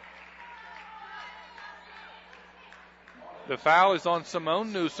 The foul is on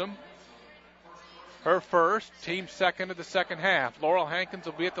Simone Newsom. Her first, team second of the second half. Laurel Hankins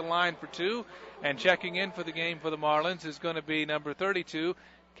will be at the line for 2, and checking in for the game for the Marlins is going to be number 32,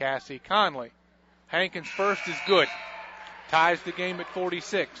 Cassie Conley. Hankins' first is good. Ties the game at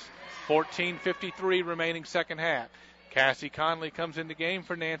 46. 14:53 remaining second half. Cassie Conley comes in the game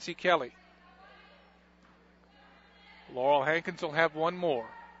for Nancy Kelly. Laurel Hankins will have 1 more.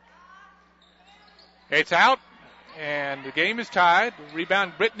 It's out. And the game is tied.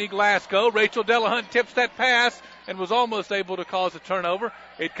 Rebound Brittany Glasgow. Rachel Delahunt tips that pass and was almost able to cause a turnover.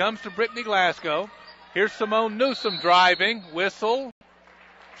 It comes to Brittany Glasgow. Here's Simone Newsom driving. Whistle.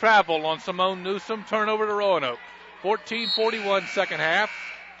 Travel on Simone Newsom. Turnover to Roanoke. 14:41 second half.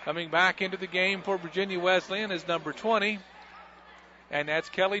 Coming back into the game for Virginia Wesleyan is number 20. And that's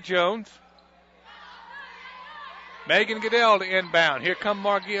Kelly Jones. Megan Goodell to inbound. Here come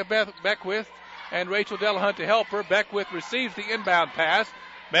Margia Beckwith and Rachel Delahunt to help her. Beckwith receives the inbound pass.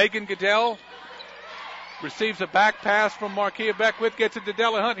 Megan Goodell receives a back pass from Markia Beckwith, gets it to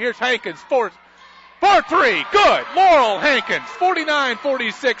Delahunt. Here's Hankins, For three. Good. Laurel Hankins,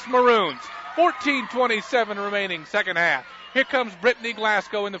 49-46 Maroons. 14:27 remaining second half. Here comes Brittany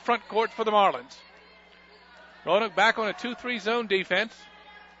Glasgow in the front court for the Marlins. Roanoke back on a 2-3 zone defense.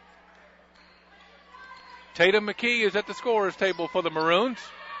 Tatum McKee is at the scorer's table for the Maroons.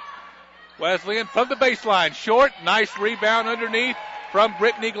 Wesleyan from the baseline, short, nice rebound underneath from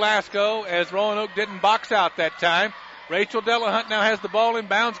Brittany Glasgow as Roanoke didn't box out that time. Rachel Delahunt now has the ball in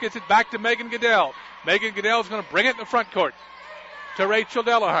bounds, gets it back to Megan Goodell. Megan Goodell is going to bring it in the front court to Rachel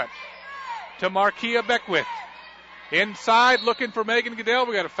Delahunt, to Markia Beckwith. Inside looking for Megan Goodell.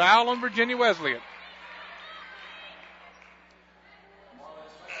 We got a foul on Virginia Wesleyan.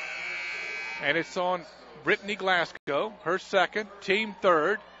 And it's on Brittany Glasgow, her second, team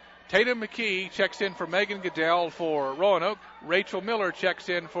third. Tatum McKee checks in for Megan Goodell for Roanoke. Rachel Miller checks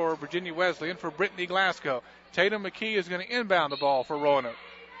in for Virginia Wesleyan for Brittany Glasgow. Tatum McKee is going to inbound the ball for Roanoke.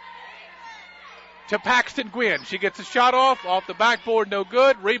 To Paxton Gwynn. She gets a shot off the backboard, no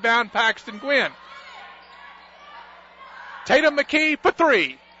good. Rebound, Paxton Gwynn. Tatum McKee for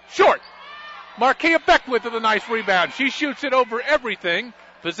three. Short. Markia Beckwith with a nice rebound. She shoots it over everything.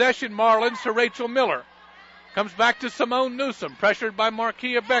 Possession Marlins to Rachel Miller. Comes back to Simone Newsom, pressured by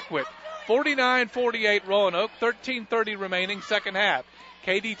Markia Beckwith. 49-48 Roanoke, 13:30 remaining second half.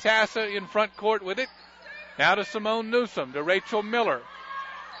 Katie Tassa in front court with it. Now to Simone Newsom, to Rachel Miller.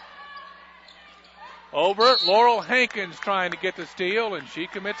 Over, Laurel Hankins trying to get the steal, and she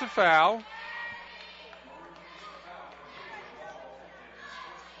commits a foul.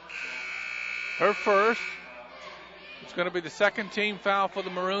 Her first. It's going to be the second team foul for the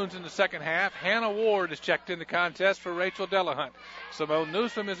Maroons in the second half. Hannah Ward has checked in the contest for Rachel Delahunt. Simone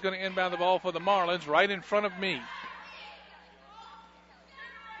Newsom is going to inbound the ball for the Marlins right in front of me.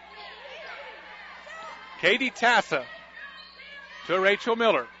 Katie Tassa to Rachel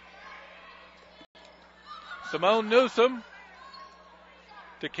Miller. Simone Newsom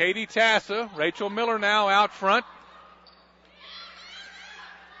to Katie Tassa. Rachel Miller now out front.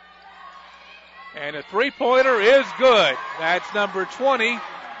 And a three-pointer is good. That's number 20,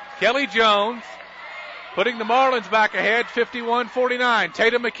 Kelly Jones, putting the Marlins back ahead, 51-49.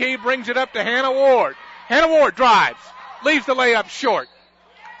 Tatum McKee brings it up to Hannah Ward. Hannah Ward drives, leaves the layup short.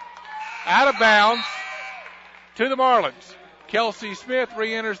 Out of bounds to the Marlins. Kelsey Smith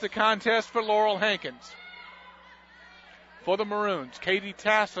re-enters the contest for Laurel Hankins. For the Maroons, Katie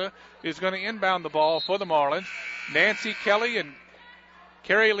Tassa is going to inbound the ball for the Marlins. Nancy Kelly and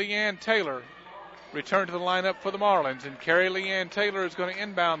Carrie Leanne Taylor return to the lineup for the Marlins, and Carrie Leanne Taylor is going to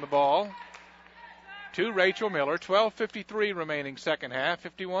inbound the ball to Rachel Miller. 12:53 remaining second half,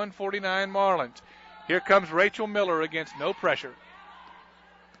 51-49 Marlins. Here comes Rachel Miller against no pressure.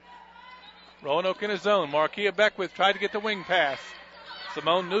 Roanoke in a zone. Markia Beckwith tried to get the wing pass.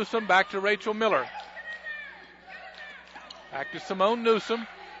 Simone Newsom back to Rachel Miller. Back to Simone Newsom.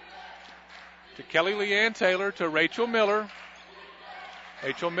 To Kelly Leanne Taylor, to Rachel Miller.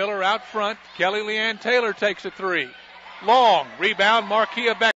 Rachel Miller out front. Kelly Leanne Taylor takes a three. Long. Rebound,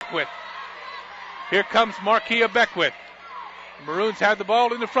 Markia Beckwith. Here comes Markia Beckwith. The Maroons have the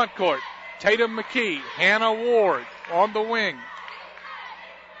ball in the front court. Tatum McKee. Hannah Ward on the wing.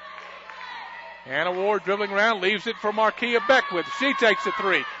 Hannah Ward dribbling around, leaves it for Markia Beckwith. She takes a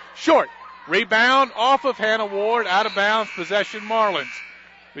three. Short. Rebound off of Hannah Ward. Out of bounds. Possession Marlins.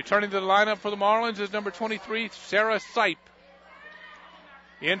 Returning to the lineup for the Marlins is number 23, Sarah Sipe.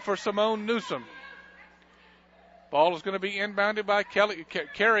 In for Simone Newsom. Ball is going to be inbounded by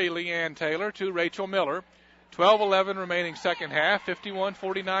Carrie Leanne Taylor to Rachel Miller. 12:11 remaining second half.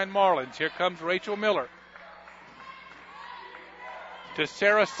 51-49 Marlins. Here comes Rachel Miller. To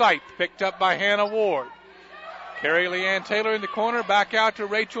Sarah Sipe. Picked up by Hannah Ward. Carrie Leanne Taylor in the corner. Back out to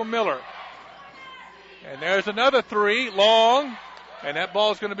Rachel Miller. And there's another three. Long. And that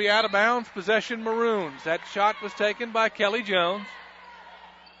ball is going to be out of bounds. Possession Maroons. That shot was taken by Kelly Jones.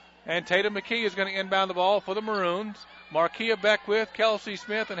 And Tatum McKee is going to inbound the ball for the Maroons. Markia Beckwith, Kelsey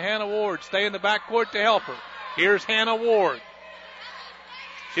Smith, and Hannah Ward stay in the backcourt to help her. Here's Hannah Ward.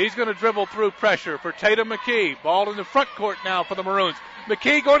 She's going to dribble through pressure for Tatum McKee. Ball in the front court now for the Maroons.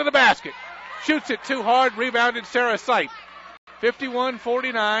 McKee going to the basket. Shoots it too hard. Rebounded Sarah Sipe.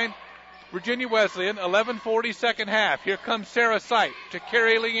 51-49. Virginia Wesleyan. 11:40 second half. Here comes Sarah Sipe to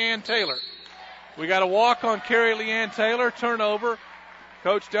Carrie Leanne Taylor. We got a walk on Carrie Leanne Taylor. Turnover.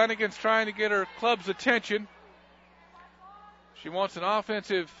 Coach Dunnigan's trying to get her club's attention. She wants an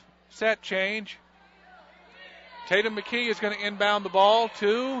offensive set change. Tatum McKee is going to inbound the ball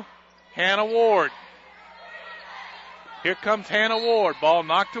to Hannah Ward. Here comes Hannah Ward. Ball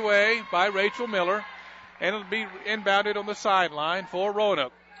knocked away by Rachel Miller. And it'll be inbounded on the sideline for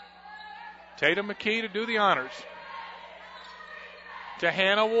Roanoke. Tatum McKee to do the honors. To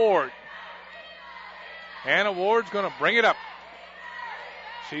Hannah Ward. Hannah Ward's going to bring it up.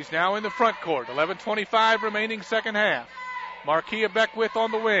 She's now in the front court. 11:25 remaining second half. Markia Beckwith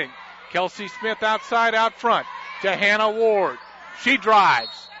on the wing. Kelsey Smith outside, out front. To Hannah Ward. She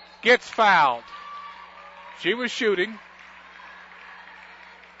drives. Gets fouled. She was shooting.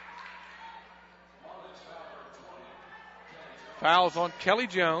 Fouls on Kelly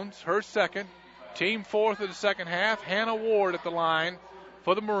Jones, her second. Team fourth of the second half. Hannah Ward at the line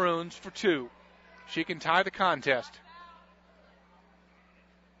for the Maroons for 2. She can tie the contest.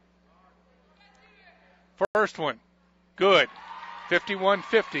 First one, good.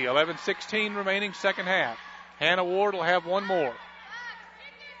 51-50, 11:16 remaining second half. Hannah Ward will have one more.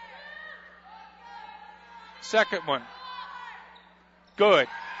 Second one, good.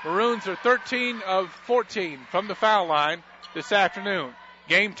 Maroons are 13 of 14 from the foul line this afternoon.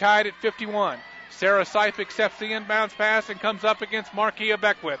 Game tied at 51. Sarah Sipe accepts the inbounds pass and comes up against Markia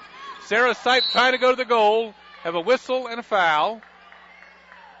Beckwith. Sarah Sipe trying to go to the goal. Have a whistle and a foul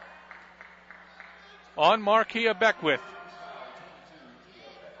on Markia Beckwith.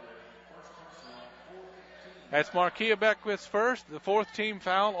 That's Markia Beckwith's first, the fourth team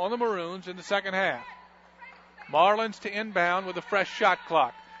foul on the Maroons in the second half. Marlins to inbound with a fresh shot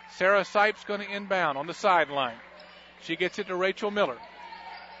clock. Sarah Sipe's going to inbound on the sideline. She gets it to Rachel Miller.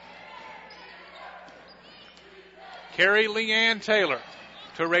 Carrie Leanne Taylor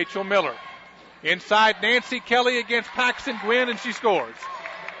to Rachel Miller. Inside Nancy Kelly against Paxton Gwynn, and she scores.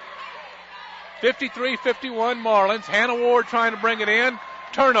 53-51 Marlins. Hannah Ward trying to bring it in.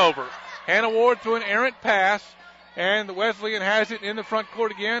 Turnover. Hannah Ward threw an errant pass, and the Wesleyan has it in the front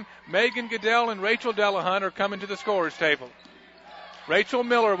court again. Megan Goodell and Rachel Delahunt are coming to the scorer's table. Rachel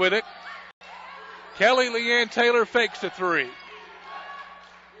Miller with it. Kelly Leanne Taylor fakes the three.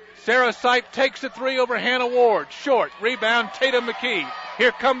 Sarah Sipe takes the three over Hannah Ward. Short. Rebound, Tatum McKee.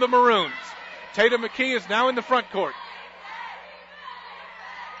 Here come the Maroons. Tatum McKee is now in the front court.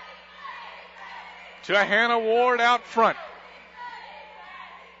 To Hannah Ward out front.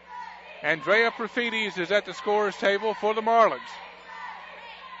 Andrea Profides is at the scorer's table for the Marlins.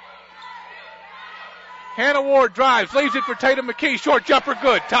 Hannah Ward drives, leaves it for Tatum McKee. Short jumper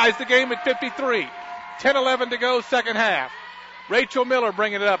good. Ties the game at 53. 10-11 to go, second half. Rachel Miller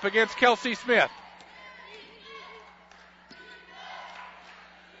bringing it up against Kelsey Smith.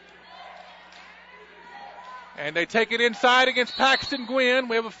 And they take it inside against Paxton Gwynn.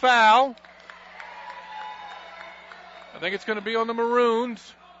 We have a foul. I think it's going to be on the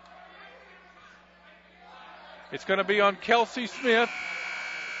Maroons. It's going to be on Kelsey Smith.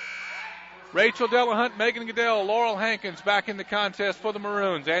 Rachel Delahunt, Megan Goodell, Laurel Hankins back in the contest for the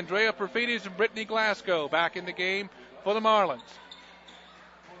Maroons. Andrea Perfides and Brittany Glasgow back in the game for the Marlins.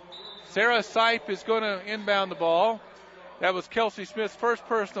 Sarah Sipe is going to inbound the ball. That was Kelsey Smith's first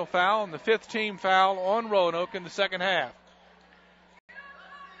personal foul and the fifth team foul on Roanoke in the second half.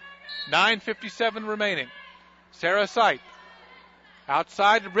 9:57 remaining. Sarah Sipe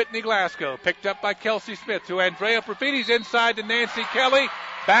outside to Brittany Glasgow. Picked up by Kelsey Smith to Andrea Perfides inside to Nancy Kelly.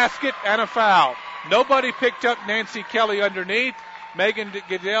 Basket and a foul. Nobody picked up Nancy Kelly underneath. Megan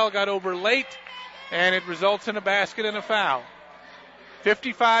Goodell got over late, and it results in a basket and a foul.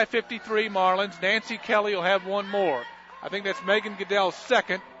 55-53 Marlins. Nancy Kelly will have one more. I think that's Megan Goodell's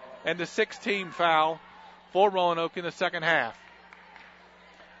second and the sixth team foul for Roanoke in the second half.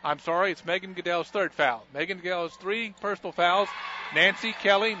 I'm sorry, it's Megan Goodell's third foul. Megan Goodell has 3 personal fouls. Nancy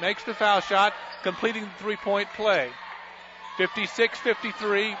Kelly makes the foul shot, completing the three-point play.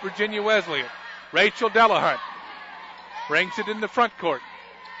 56-53, Virginia Wesleyan. Rachel Delahunt brings it in the front court.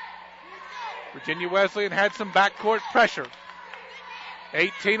 Virginia Wesleyan had some backcourt pressure.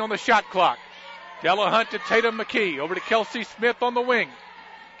 18 on the shot clock. Delahunt to Tatum McKee. Over to Kelsey Smith on the wing.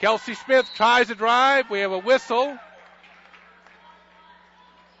 Kelsey Smith tries to drive. We have a whistle.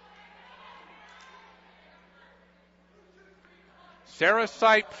 Sarah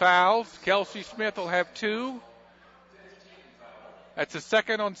Sipe fouls. Kelsey Smith will have 2. That's the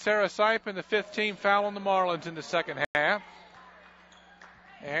second on Sarah Sipe and the fifth team foul on the Marlins in the second half.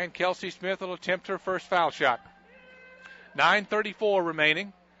 And Kelsey Smith will attempt her first foul shot. 9:34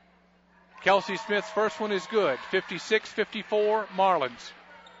 remaining. Kelsey Smith's first one is good. 56-54 Marlins.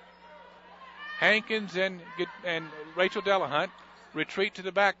 Hankins and Rachel Delahunt retreat to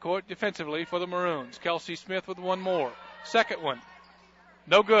the backcourt defensively for the Maroons. Kelsey Smith with one more. Second one.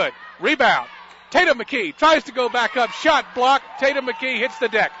 No good. Rebound. Tatum McKee tries to go back up. Shot blocked. Tatum McKee hits the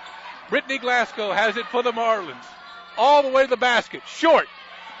deck. Brittany Glasgow has it for the Marlins. All the way to the basket. Short.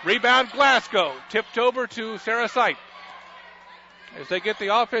 Rebound Glasgow. Tipped over to Sarah Sipe. as they get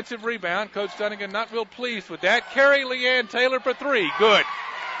the offensive rebound. Coach Dunnigan not real pleased with that. Carrie Leanne Taylor for three. Good.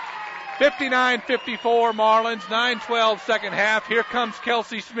 59-54 Marlins, 9-12 second half. Here comes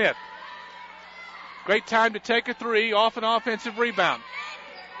Kelsey Smith. Great time to take a three off an offensive rebound.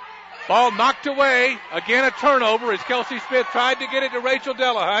 Ball knocked away. Again a turnover as Kelsey Smith tried to get it to Rachel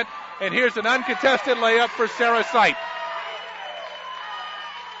Delahunt. And here's an uncontested layup for Sarah Sight.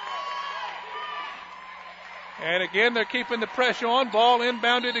 And again, they're keeping the pressure on. Ball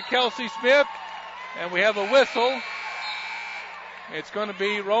inbounded to Kelsey Smith. And we have a whistle. It's going to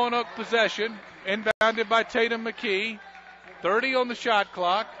be Roanoke possession. Inbounded by Tatum McKee. 30 on the shot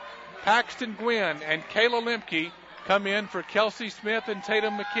clock. Paxton Gwynn and Kayla Lemke come in for Kelsey Smith and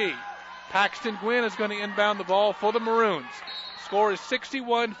Tatum McKee. Paxton Gwynn is going to inbound the ball for the Maroons. Score is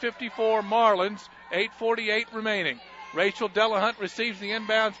 61-54 Marlins. 8:48 remaining. Rachel Delahunt receives the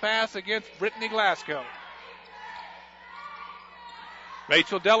inbounds pass against Brittany Glasgow.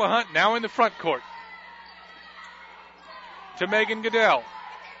 Rachel Delahunt now in the front court. To Megan Goodell.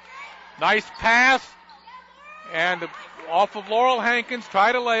 Nice pass. And off of Laurel Hankins.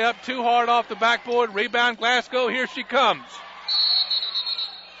 Try to lay up. Too hard off the backboard. Rebound Glasgow. Here she comes.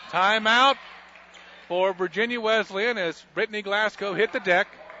 Timeout for Virginia Wesleyan as Brittany Glasgow hit the deck.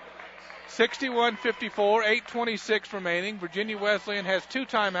 61-54. 8:26 remaining. Virginia Wesleyan has 2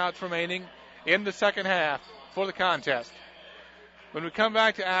 timeouts remaining in the second half for the contest. When we come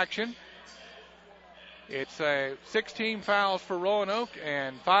back to action, it's 16 fouls for Roanoke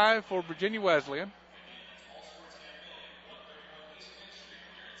and 5 for Virginia Wesleyan.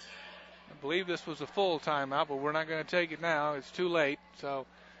 I believe this was a full timeout, but we're not going to take it now. It's too late. So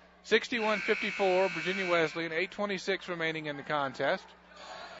 61-54, Virginia Wesleyan, 8:26 remaining in the contest.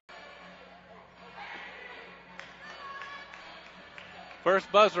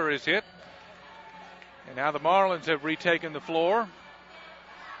 First buzzer is hit. And now the Marlins have retaken the floor.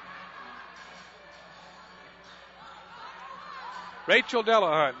 Rachel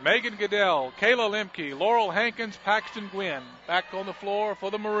Delahunt, Megan Goodell, Kayla Lemke, Laurel Hankins, Paxton Gwynn back on the floor for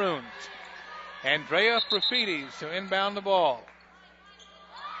the Maroons. Andrea Profides to inbound the ball.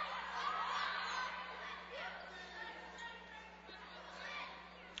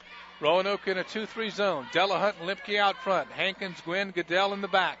 Roanoke in a 2-3 zone. Delahunt and Lemke out front. Hankins, Gwynn, Goodell in the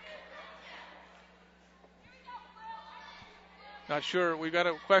back. Not sure. We've got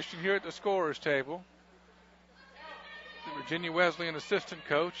a question here at the scorer's table. The Virginia Wesleyan assistant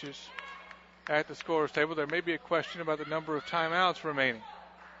coach is at the scorer's table. There may be a question about the number of timeouts remaining.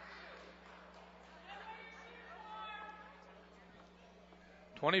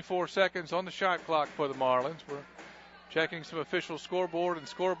 .24 seconds on the shot clock for the Marlins. We're checking some official scoreboard and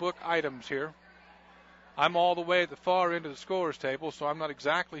scorebook items here. I'm all the way at the far end of the scorer's table, so I'm not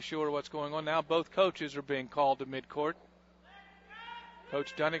exactly sure what's going on now. Both coaches are being called to midcourt.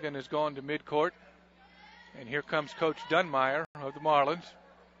 Coach Dunnigan has gone to midcourt. And here comes Coach Dunmeyer of the Marlins.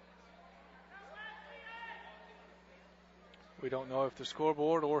 We don't know if the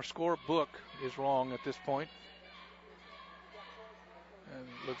scoreboard or scorebook is wrong at this point. And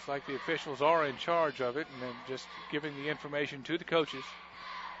it looks like the officials are in charge of it and then just giving the information to the coaches.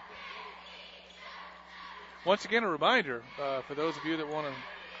 Once again, a reminder for those of you that want to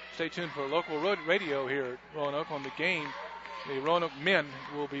stay tuned for local radio here at Roanoke on the game. The Roanoke men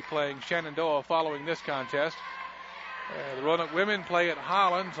will be playing Shenandoah following this contest. The Roanoke women play at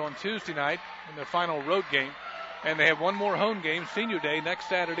Hollins on Tuesday night in their final road game. And they have one more home game, Senior Day, next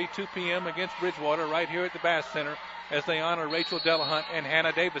Saturday, 2 p.m. against Bridgewater right here at the Bass Center as they honor Rachel Delahunt and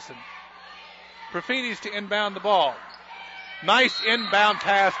Hannah Davison. Profides to inbound the ball. Nice inbound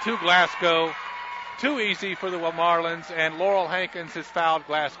pass to Glasgow. Too easy for the Marlins, and Laurel Hankins has fouled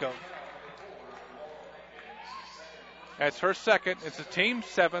Glasgow. That's her second. It's a team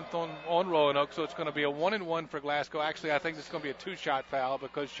 7th on Roanoke, so it's going to be a 1-1 for Glasgow. Actually, I think it's going to be a 2-shot foul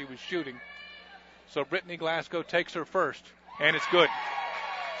because she was shooting. So Brittany Glasgow takes her first, and it's good.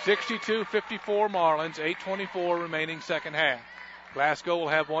 62-54 Marlins, 8:24 remaining second half. Glasgow will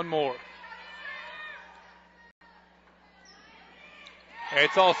have one more.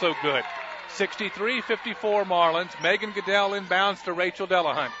 It's also good. 63-54 Marlins. Megan Goodell inbounds to Rachel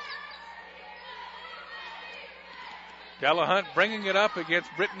Delahunt. Delahunt bringing it up against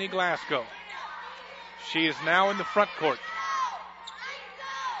Brittany Glasgow. She is now in the front court.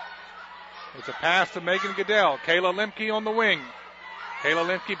 It's a pass to Megan Goodell. Kayla Lemke on the wing. Kayla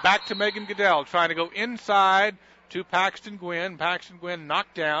Lemke back to Megan Goodell, trying to go inside to Paxton Gwynn. Paxton Gwynn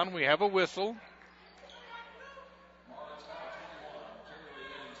knocked down. We have a whistle.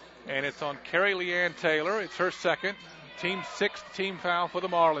 And it's on Carrie Leanne Taylor. It's her second. team's sixth team foul for the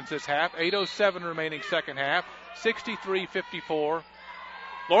Marlins this half. 8:07 remaining second half. 63-54.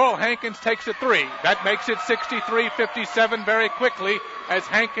 Laurel Hankins takes a three. That makes it 63-57 very quickly as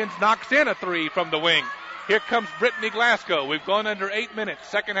Hankins knocks in a three from the wing. Here comes Brittany Glasgow. We've gone under 8 minutes,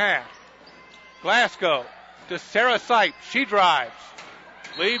 second half. Glasgow to Sarah Sipe. She drives.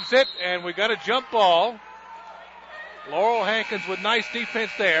 Leaves it, and we got a jump ball. Laurel Hankins with nice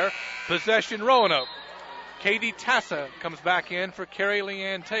defense there. Possession Roanoke. Katie Tassa comes back in for Carrie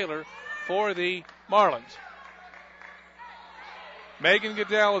Leanne Taylor for the Marlins. Megan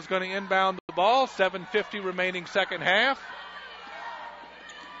Goodell is going to inbound the ball. 7:50 remaining second half.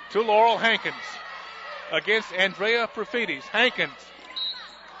 To Laurel Hankins against Andrea Profides. Hankins.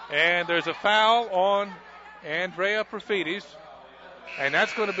 And there's a foul on Andrea Profides. And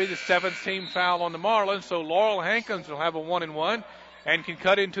that's going to be the seventh team foul on the Marlins. So Laurel Hankins will have a 1-and-1 and can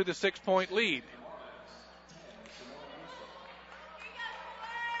cut into the 6-point lead.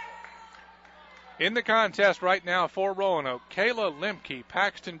 In the contest right now for Roanoke, Kayla Lemke,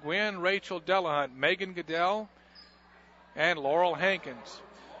 Paxton Gwynn, Rachel Delahunt, Megan Goodell, and Laurel Hankins.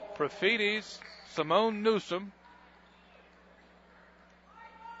 Profides, Simone Newsom,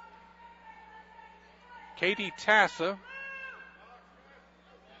 Katie Tassa,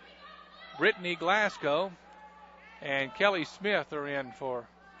 Brittany Glasgow, and Kelly Smith are in for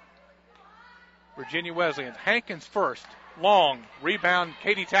Virginia Wesleyan. Hankins first. Long. Rebound,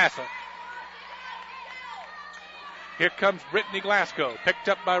 Katie Tassa. Here comes Brittany Glasgow, picked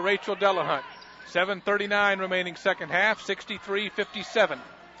up by Rachel Delahunt. 7:39 remaining second half, 63-57.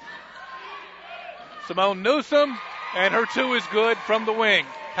 Simone Newsom, and her two is good from the wing.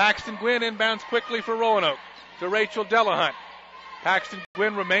 Paxton Gwynn inbounds quickly for Roanoke to Rachel Delahunt. Paxton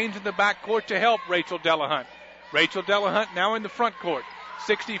Gwynn remains in the backcourt to help Rachel Delahunt. Rachel Delahunt now in the front court.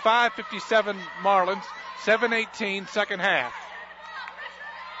 65-57 Marlins, 7:18 second half.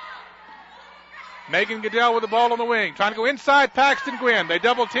 Megan Goodell with the ball on the wing, trying to go inside Paxton Gwynn. They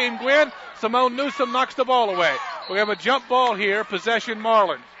double team Gwynn. Simone Newsom knocks the ball away. We have a jump ball here, possession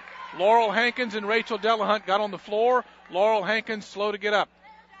Marlins. Laurel Hankins and Rachel Delahunt got on the floor. Laurel Hankins slow to get up.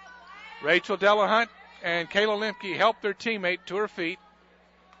 Rachel Delahunt and Kayla Lemke helped their teammate to her feet.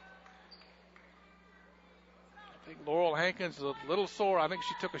 I think Laurel Hankins is a little sore. I think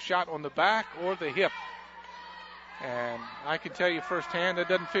she took a shot on the back or the hip. And I can tell you firsthand that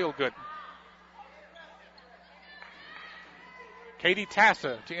doesn't feel good. Katie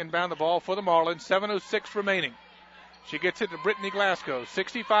Tassa to inbound the ball for the Marlins. 7:06 remaining. She gets it to Brittany Glasgow.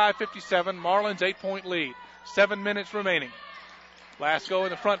 65-57. Marlins 8-point lead. 7 minutes remaining. Glasgow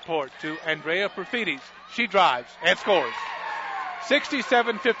in the front court to Andrea Profides. She drives and scores.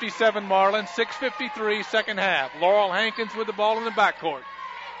 67-57 Marlins. 6:53 second half. Laurel Hankins with the ball in the backcourt.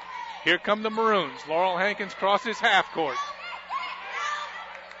 Here come the Maroons. Laurel Hankins crosses half court.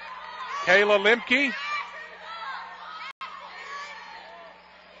 Kayla Lemke.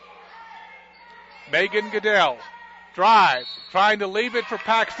 Megan Goodell. Drive. Trying to leave it for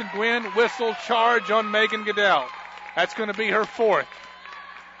Paxton Gwynn. Whistle charge on Megan Goodell. That's going to be her fourth.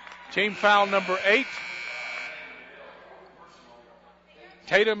 Team foul number 8.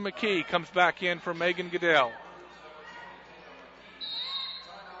 Tatum McKee comes back in for Megan Goodell.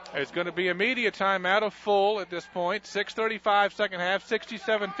 There's going to be a media timeout of full at this point. 6:35 second half.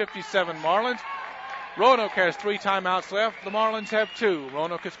 67-57 Marlins. Roanoke has 3 timeouts left. The Marlins have 2.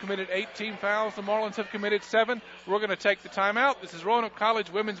 Roanoke has committed 8 team fouls. The Marlins have committed 7. We're going to take the timeout. This is Roanoke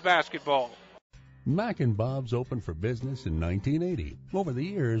College women's basketball. Mac and Bob's opened for business in 1980. Over the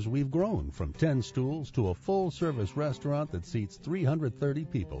years, we've grown from 10 stools to a full-service restaurant that seats 330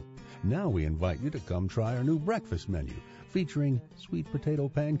 people. Now we invite you to come try our new breakfast menu, featuring sweet potato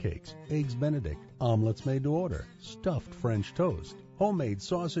pancakes, eggs Benedict, omelets made to order, stuffed French toast, homemade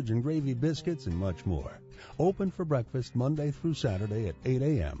sausage and gravy biscuits, and much more. Open for breakfast Monday through Saturday at 8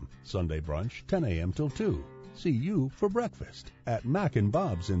 a.m., Sunday brunch 10 a.m. till 2. See you for breakfast at Mac and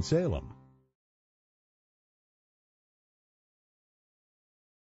Bob's in Salem.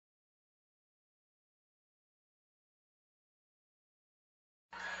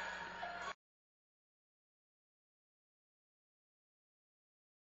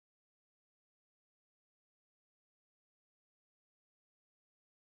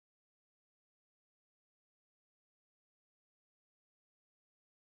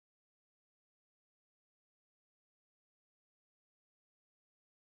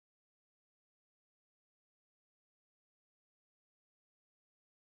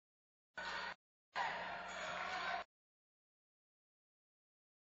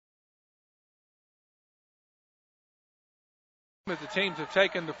 as the teams have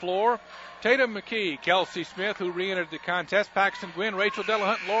taken the floor. Tatum McKee, Kelsey Smith, who re-entered the contest, Paxton Gwynn, Rachel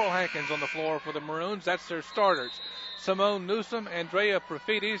Delahunt, Laurel Hankins on the floor for the Maroons. That's their starters. Simone Newsom, Andrea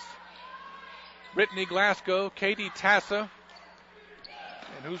Profides, Brittany Glasgow, Katie Tassa,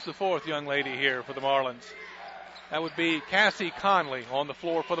 and who's the fourth young lady here for the Marlins? That would be Cassie Conley on the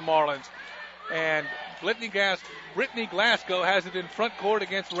floor for the Marlins. And Brittany Glasgow has it in front court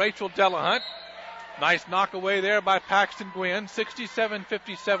against Rachel Delahunt. Nice knockaway there by Paxton Gwynn.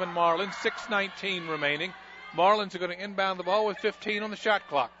 67-57 Marlins, 6:19 remaining. Marlins are going to inbound the ball with 15 on the shot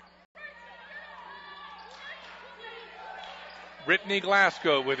clock. Brittany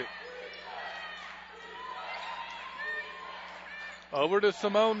Glasgow with it. Over to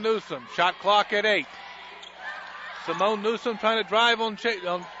Simone Newsom. Shot clock at 8. Simone Newsom trying to drive on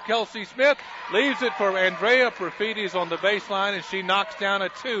Kelsey Smith. Leaves it for Andrea Profides on the baseline, and she knocks down a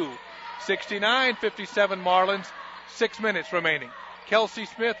 2. 69-57 Marlins, 6 minutes remaining. Kelsey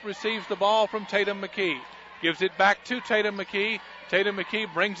Smith receives the ball from Tatum McKee. Gives it back to Tatum McKee. Tatum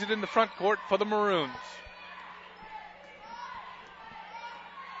McKee brings it in the front court for the Maroons.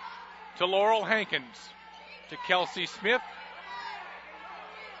 To Laurel Hankins. To Kelsey Smith.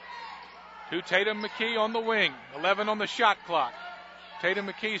 To Tatum McKee on the wing. 11 on the shot clock. Tatum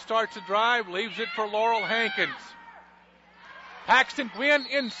McKee starts a drive, leaves it for Laurel Hankins. Paxton Gwynn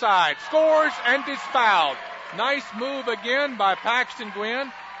inside, scores and is fouled. Nice move again by Paxton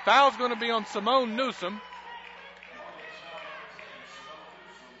Gwynn. Foul's going to be on Simone Newsom.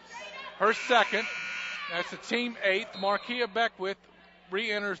 Her second. That's a team 8th. Markia Beckwith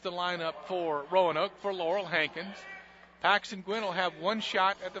re-enters the lineup for Roanoke for Laurel Hankins. Paxton Gwynn will have one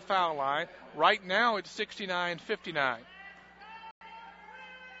shot at the foul line. Right now it's 69-59.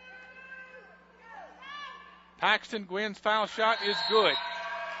 Paxton Gwynn's foul shot is good.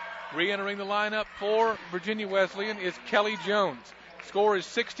 Re-entering the lineup for Virginia Wesleyan is Kelly Jones. Score is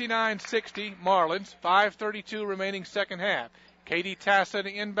 69-60 Marlins. 5:32 remaining second half. Katie Tassa to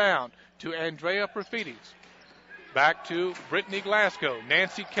inbound to Andrea Profides. Back to Brittany Glasgow.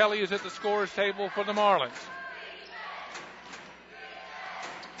 Nancy Kelly is at the scorer's table for the Marlins.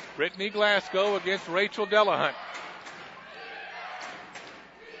 Brittany Glasgow against Rachel Delahunt.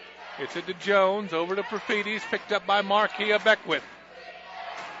 It's it to Jones, over to Profides, picked up by Markia Beckwith.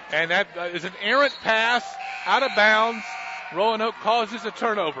 And that is an errant pass, out of bounds. Roanoke causes a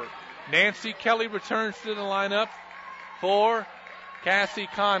turnover. Nancy Kelly returns to the lineup for Cassie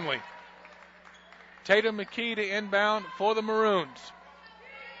Conley. Tatum McKee to inbound for the Maroons.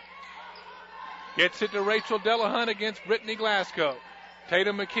 Gets it to Rachel Delahunt against Brittany Glasgow.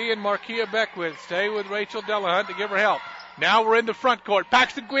 Tatum McKee and Markia Beckwith stay with Rachel Delahunt to give her help. Now we're in the front court.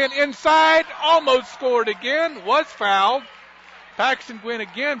 Paxton Gwynn inside, almost scored again, was fouled. Paxton Gwynn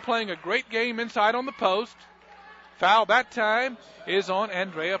again playing a great game inside on the post. Foul that time is on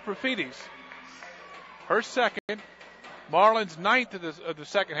Andrea Profides. Her second. Marlins 9th of the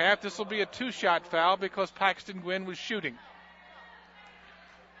second half. This will be a 2-shot foul because Paxton Gwynn was shooting.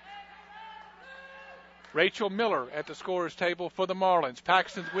 Rachel Miller at the scorer's table for the Marlins.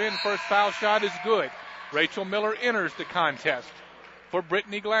 Paxton Gwynn, first foul shot is good. Rachel Miller enters the contest for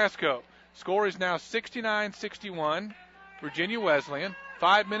Brittany Glasgow. Score is now 69-61. Virginia Wesleyan.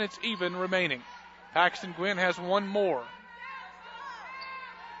 5 minutes even remaining. Paxton Gwynn has one more.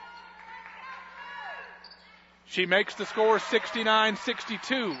 She makes the score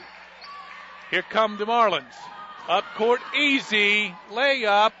 69-62. Here come the Marlins. Up court, easy.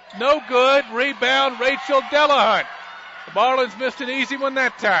 Layup, no good. Rebound, Rachel Delahunt. The Marlins missed an easy one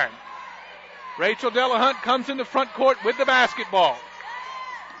that time. Rachel Delahunt comes in the front court with the basketball.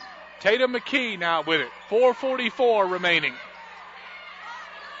 Tatum McKee now with it. 4:44 remaining.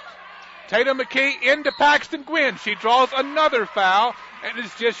 Tatum McKee into Paxton Gwynn. She draws another foul and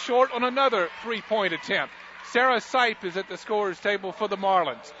is just short on another three-point attempt. Sarah Sipe is at the scorer's table for the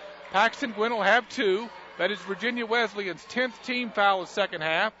Marlins. Paxton Gwynn will have 2. That is Virginia Wesleyan's 10th team foul of the second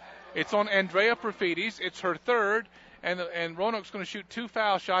half. It's on Andrea Profides. It's her third. And Roanoke's going to shoot 2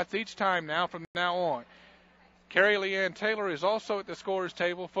 foul shots each time now from now on. Carrie Leanne Taylor is also at the scorer's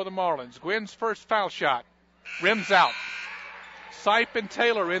table for the Marlins. Gwynn's first foul shot. Rims out. Sipe and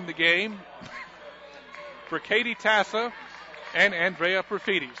Taylor in the game for Katie Tassa and Andrea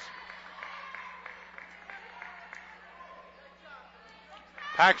Profides.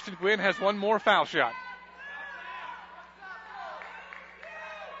 Paxton Gwynn has one more foul shot.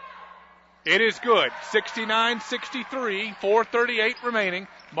 It is good. 69-63, 4:38 remaining.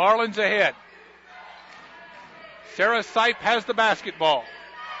 Marlins ahead. Sarah Sipe has the basketball.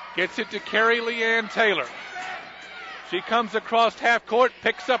 Gets it to Carrie Leanne Taylor. She comes across half court,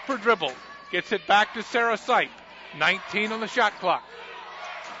 picks up her dribble. Gets it back to Sarah Sipe. 19 on the shot clock.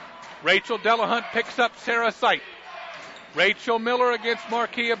 Rachel Delahunt picks up Sarah Sipe. Rachel Miller against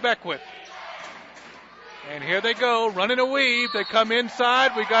Markia Beckwith. And here they go, running a weave. They come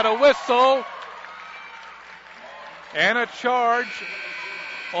inside. We got a whistle and a charge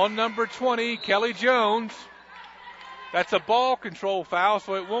on number 20, Kelly Jones. That's a ball control foul,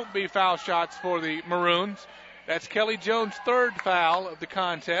 so it won't be foul shots for the Maroons. That's Kelly Jones' third foul of the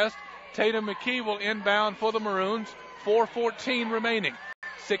contest. Tatum McKee will inbound for the Maroons. 4:14 remaining.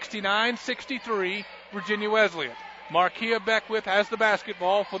 69-63, Virginia Wesleyan. Markia Beckwith has the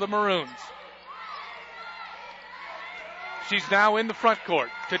basketball for the Maroons. She's now in the front court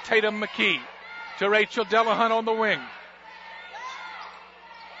to Tatum McKee, to Rachel Delahunt on the wing.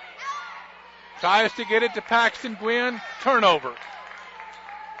 Tries to get it to Paxton Gwynn. Turnover.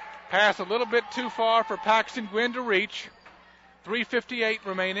 Pass a little bit too far for Paxton Gwynn to reach. 3:58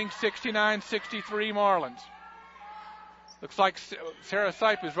 remaining, 69-63 Marlins. Looks like Sarah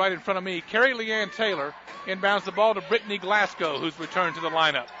Sipe is right in front of me. Carrie Leanne Taylor inbounds the ball to Brittany Glasgow, who's returned to the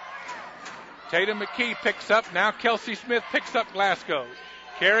lineup. Tatum McKee picks up. Now Kelsey Smith picks up Glasgow.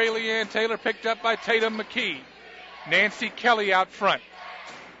 Carrie Leanne Taylor picked up by Tatum McKee. Nancy Kelly out front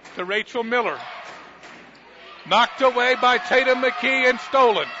to Rachel Miller. Knocked away by Tatum McKee and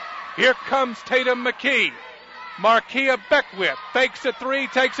stolen. Here comes Tatum McKee. Markia Beckwith fakes a three,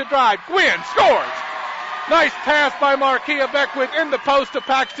 takes a drive. Gwynn scores. Nice pass by Markia Beckwith in the post to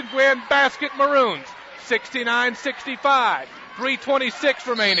Paxton Gwynn. Basket Maroons. 69-65. 3:26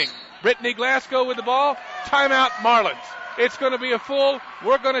 remaining. Brittany Glasgow with the ball. Timeout Marlins. It's going to be a full.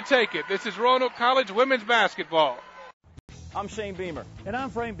 We're going to take it. This is Roanoke College women's basketball. I'm Shane Beamer. And I'm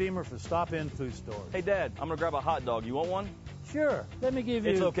Frank Beamer for Stop In Food Stores. Hey, Dad, I'm going to grab a hot dog. You want one? Sure. Let me give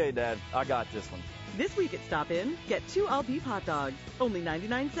you... It's okay, Dad. I got this one. This week at Stop In, get 2 all-beef hot dogs, only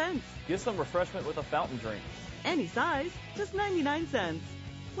 99 cents. Get some refreshment with a fountain drink. Any size, just 99 cents.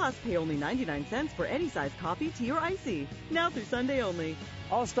 Plus, pay only 99 cents for any size coffee, tea, or icy. Now through Sunday only.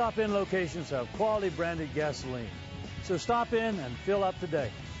 All Stop In locations have quality branded gasoline. So stop in and fill up today.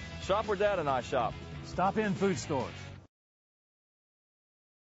 Shop where Dad and I shop. Stop In Food Stores.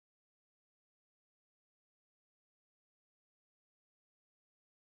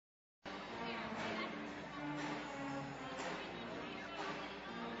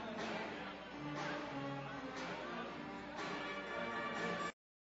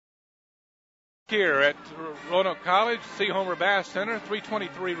 Here at Roanoke College, Seahomer Bass Center,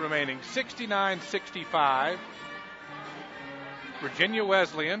 3:23 remaining, 69-65. Virginia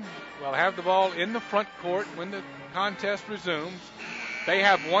Wesleyan will have the ball in the front court when the contest resumes. They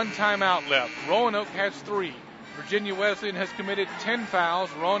have 1 timeout left. Roanoke has 3. Virginia Wesleyan has committed 10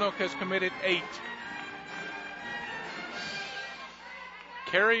 fouls. Roanoke has committed 8.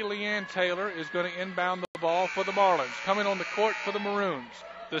 Carrie Leanne Taylor is going to inbound the ball for the Marlins. Coming on the court for the Maroons,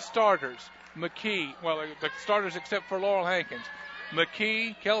 the starters. McKee, the starters except for Laurel Hankins.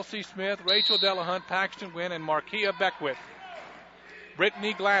 McKee, Kelsey Smith, Rachel Delahunt, Paxton Gwynn, and Markia Beckwith.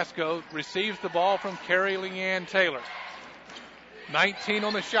 Brittany Glasgow receives the ball from Carrie Leanne Taylor. 19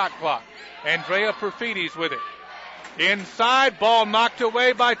 on the shot clock. Andrea Perfides with it. Inside, ball knocked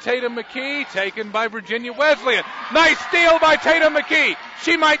away by Tatum McKee, taken by Virginia Wesleyan. Nice steal by Tatum McKee.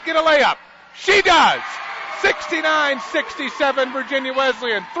 She might get a layup. She does. 69-67 Virginia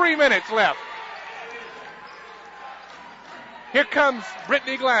Wesleyan. 3 minutes left. Here comes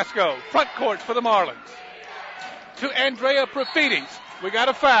Brittany Glasgow, front court for the Marlins. To Andrea Perfides. We got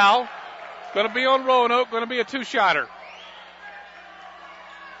a foul. Going to be on Roanoke. Going to be a 2-shotter.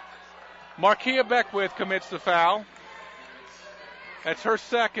 Markia Beckwith commits the foul. That's her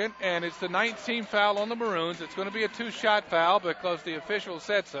second, and it's the 19th foul on the Maroons. It's going to be a 2-shot foul because the official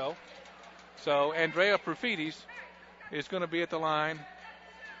said so. So Andrea Perfides is going to be at the line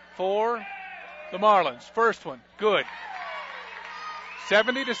for the Marlins. First one, good.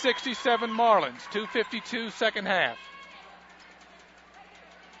 70-67 Marlins, 2:52 second half.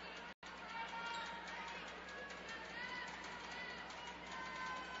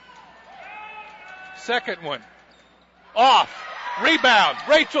 Second one, off, rebound.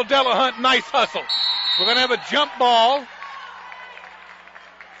 Rachel Delahunt, nice hustle. We're going to have a jump ball.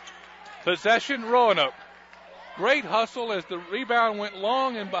 Possession Roanoke. Great hustle as the rebound went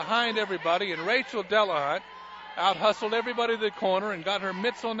long and behind everybody, and Rachel Delahunt out-hustled everybody to the corner and got her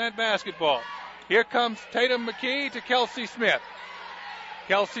mitts on that basketball. Here comes Tatum McKee to Kelsey Smith.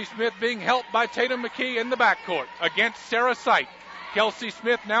 Kelsey Smith being helped by Tatum McKee in the backcourt against Sarah Sipe. Kelsey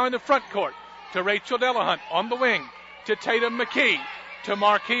Smith now in the front court to Rachel Delahunt on the wing to Tatum McKee to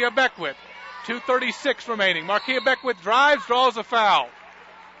Markia Beckwith. 2:36 remaining. Markia Beckwith drives, draws a foul.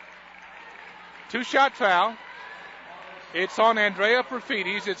 2-shot foul. It's on Andrea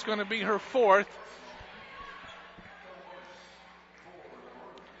Perfides. It's going to be her fourth.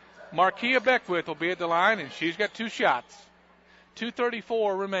 Markia Beckwith will be at the line, and she's got 2 shots.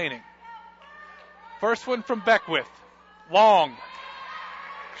 2:34 remaining. First one from Beckwith. Long.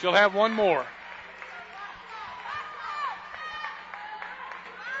 She'll have one more.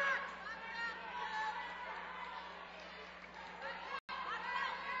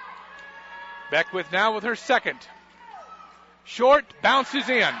 Beckwith now with her second. Short, bounces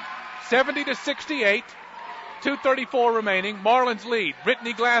in. 70-68. 2:34 remaining. Marlins lead.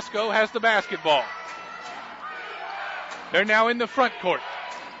 Brittany Glasgow has the basketball. They're now in the front court.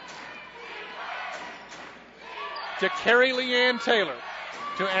 To Carrie Leanne Taylor.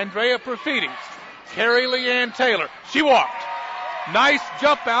 To Andrea Perfides. Carrie Leanne Taylor. She walked. Nice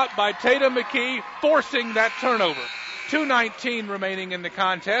jump out by Tatum McKee, forcing that turnover. 2:19 remaining in the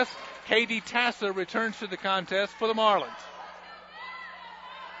contest. Katie Tassa returns to the contest for the Marlins.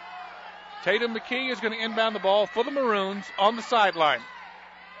 Tatum McKee is going to inbound the ball for the Maroons on the sideline.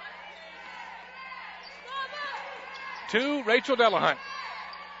 To Rachel Delahunt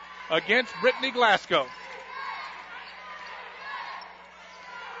against Brittany Glasgow.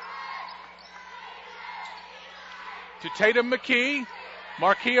 To Tatum McKee.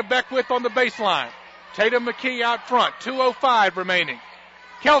 Markia Beckwith on the baseline. Tatum McKee out front. 2:05 remaining.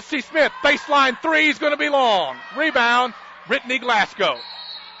 Kelsey Smith, baseline three is going to be long. Rebound, Brittany Glasgow.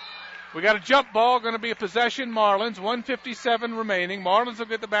 We got a jump ball, going to be a possession Marlins, 1:57 remaining. Marlins will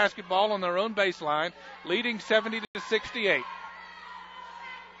get the basketball on their own baseline, leading 70-68.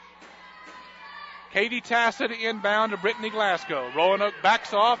 Katie Tassa to inbound to Brittany Glasgow. Roanoke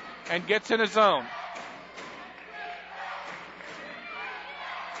backs off and gets in a zone.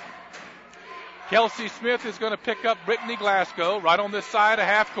 Kelsey Smith is going to pick up Brittany Glasgow right on this side of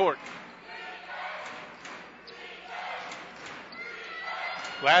half court.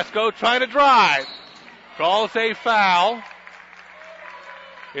 Glasgow trying to drive. Draws a foul.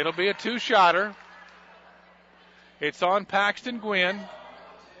 It'll be a 2-shotter. It's on Paxton Gwynn.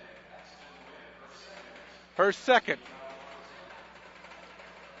 Her second.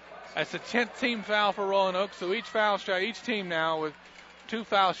 That's a 10th team foul for Roanoke, so each team now with 2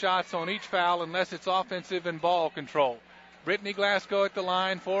 foul shots on each foul unless it's offensive and ball control. Brittany Glasgow at the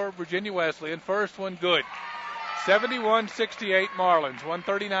line for Virginia Wesleyan. First one good. 71-68 Marlins.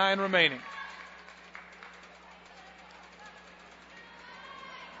 1:39 remaining.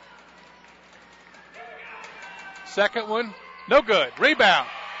 Second one, no good. Rebound.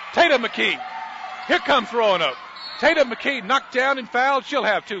 Tatum McKee. Here comes Roanoke. Tatum McKee knocked down and fouled. She'll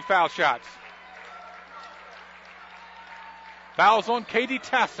have 2 foul shots. Fouls on Katie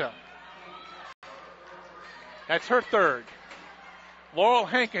Tassa. That's her third. Laurel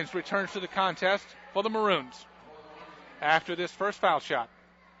Hankins returns to the contest for the Maroons after this first foul shot.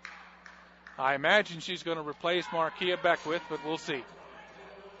 I imagine she's going to replace Markia Beckwith, but we'll see.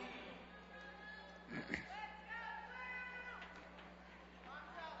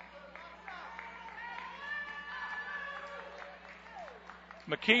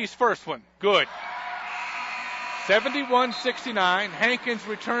 McKee's first one, good. 71-69. Hankins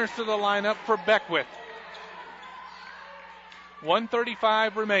returns to the lineup for Beckwith.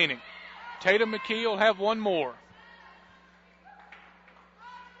 1:35 remaining. Tatum McKee will have one more.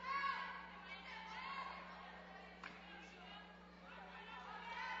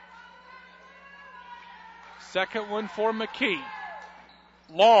 Second one for McKee.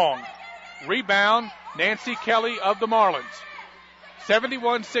 Long. Rebound, Nancy Kelly of the Marlins.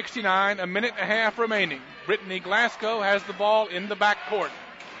 71-69, a minute and a half remaining. Brittany Glasgow has the ball in the backcourt.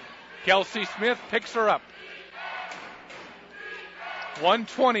 Kelsey Smith picks her up.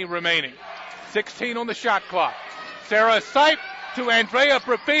 1:20 remaining. 16 on the shot clock. Sarah Sipe to Andrea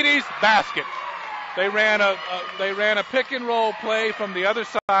Perfides, basket. They ran a pick and roll play from the other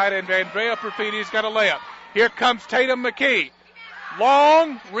side, and Andrea Perfides got a layup. Here comes Tatum McKee.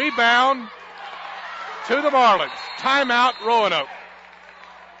 Long rebound to the Marlins. Timeout, Roanoke.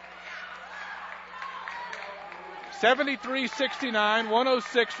 73-69,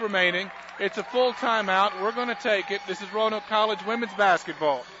 1:06 remaining. It's a full timeout. We're going to take it. This is Roanoke College women's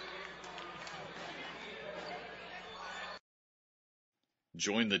basketball.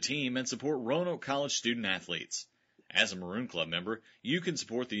 Join the team and support Roanoke College student athletes. As a Maroon Club member, you can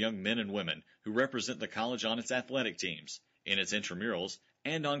support the young men and women who represent the college on its athletic teams, in its intramurals,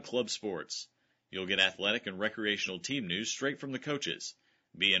 and on club sports. You'll get athletic and recreational team news straight from the coaches,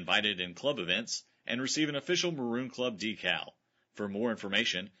 be invited in club events, and receive an official Maroon Club decal. For more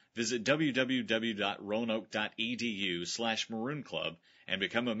information, visit www.roanoke.edu/Maroon Club and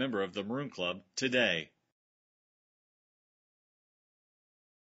become a member of the Maroon Club today.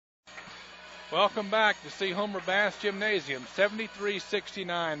 Welcome back to see Homer Bass Gymnasium. 73-69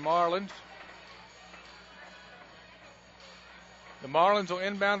 Marlins. The Marlins will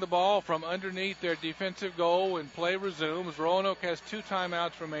inbound the ball from underneath their defensive goal when play resumes. Roanoke has 2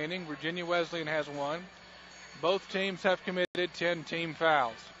 timeouts remaining. Virginia Wesleyan has 1. Both teams have committed 10 team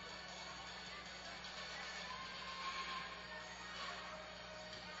fouls.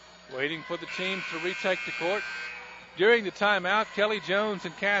 Waiting for the teams to retake the court. During the timeout, Kelly Jones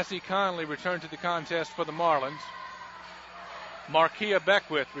and Cassie Conley returned to the contest for the Marlins. Markia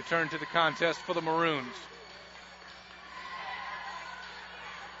Beckwith returned to the contest for the Maroons.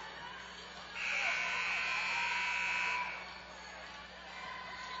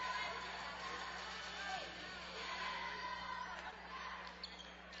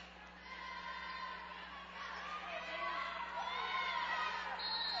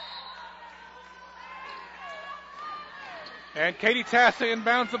 And Katie Tassa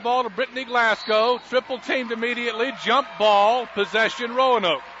inbounds the ball to Brittany Glasgow. Triple teamed immediately. Jump ball. Possession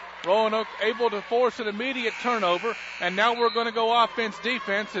Roanoke. Roanoke able to force an immediate turnover. And now we're going to go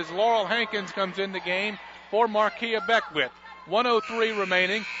offense-defense as Laurel Hankins comes in the game for Markia Beckwith. 1:03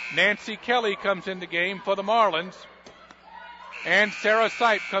 remaining. Nancy Kelly comes in the game for the Marlins. And Sarah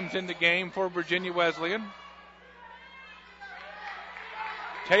Sipe comes in the game for Virginia Wesleyan.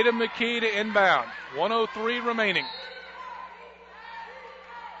 Tatum McKee to inbound. 1:03 remaining.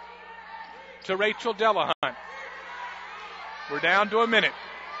 To Rachel Delahunt. We're down to a minute.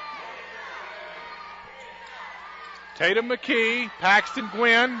 Tatum McKee, Paxton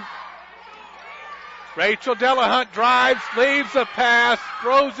Gwynn. Rachel Delahunt drives, leaves a pass,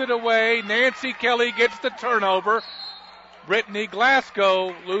 throws it away. Nancy Kelly gets the turnover. Brittany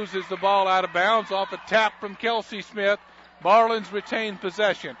Glasgow loses the ball out of bounds off a tap from Kelsey Smith. Marlins retain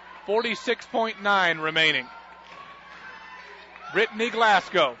possession. 46.9 remaining. Brittany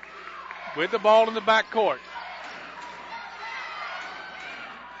Glasgow with the ball in the backcourt.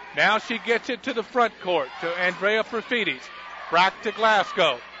 Now she gets it to the front court to Andrea Perfides. Back to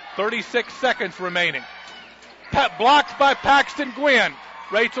Glasgow. 36 seconds remaining. Blocked by Paxton Gwynn.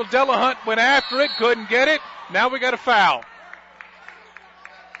 Rachel Delahunt went after it, couldn't get it. Now we got a foul.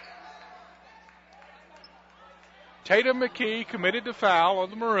 Tatum McKee committed to foul on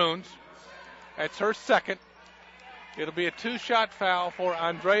the Maroons. That's her second. It'll be a 2-shot foul for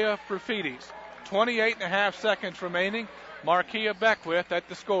Andrea Perfides. 28.5 seconds remaining. Markia Beckwith at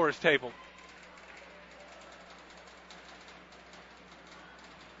the scorer's table.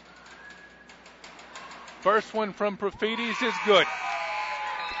 First one from Perfides is good.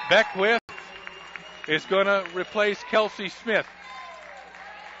 Beckwith is going to replace Kelsey Smith.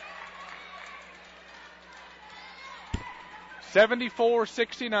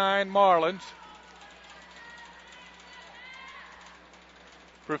 (74-69) Marlins.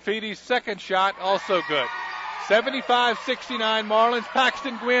 Perfides' second shot also good. 75-69 Marlins.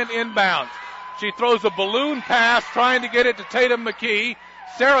 Paxton Gwynn inbounds. She throws a balloon pass trying to get it to Tatum McKee.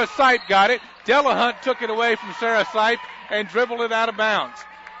 Sarah Sipe got it. Delahunt took it away from Sarah Sipe and dribbled it out of bounds.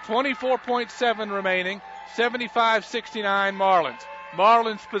 24.7 remaining. 75-69 Marlins.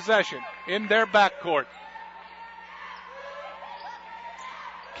 Marlins possession in their backcourt.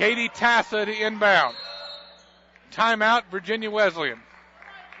 Katie Tassa to inbound. Timeout, Virginia Wesleyan.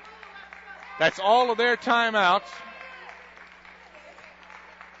 That's all of their timeouts.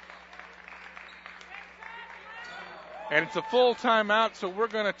 And it's a full timeout, so we're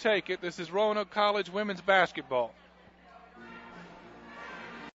going to take it. This is Roanoke College women's basketball.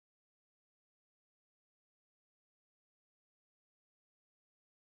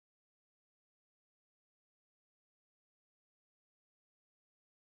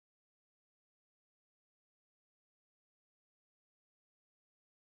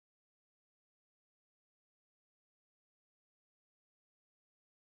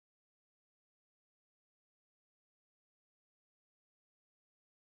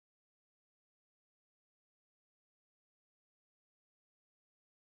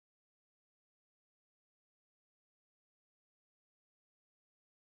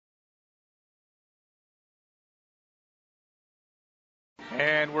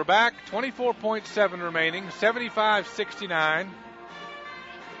 And we're back. 24.7 remaining. 75-69.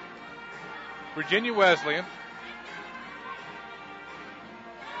 Virginia Wesleyan.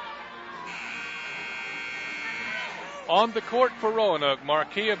 On the court for Roanoke,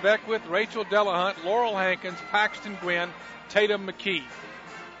 Markia Beckwith, Rachel Delahunt, Laurel Hankins, Paxton Gwynn, Tatum McKee.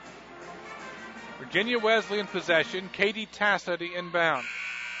 Virginia Wesleyan possession. Katie Tassa to inbound.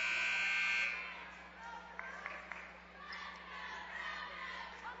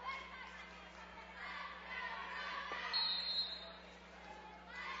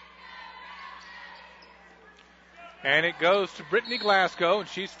 And it goes to Brittany Glasgow, and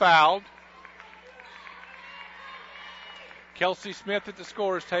she's fouled. Kelsey Smith at the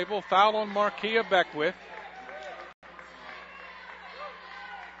scorer's table. Foul on Markia Beckwith.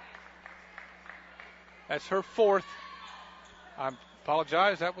 That's her fourth. I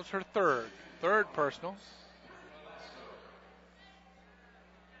apologize, that was her third. Third personal.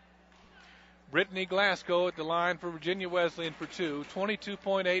 Brittany Glasgow at the line for Virginia Wesleyan for two.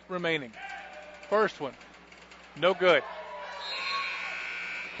 22.8 remaining. First one. No good.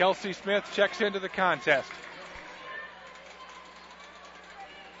 Kelsey Smith checks into the contest.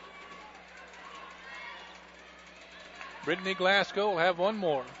 Brittany Glasgow will have one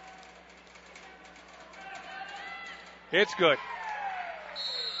more. It's good.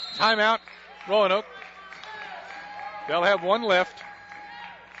 Timeout, Roanoke. They'll have one left.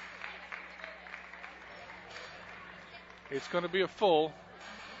 It's going to be a full.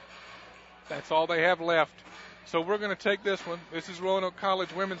 That's all they have left. So we're going to take this one. This is Roanoke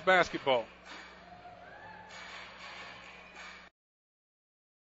College women's basketball.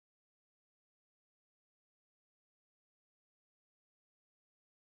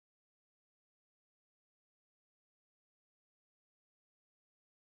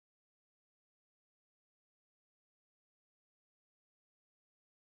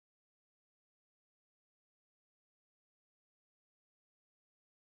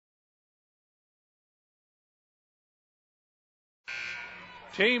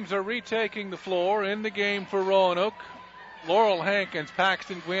 Teams are retaking the floor in the game for Roanoke. Laurel Hankins,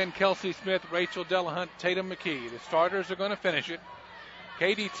 Paxton Gwynn, Kelsey Smith, Rachel Delahunt, Tatum McKee. The starters are going to finish it.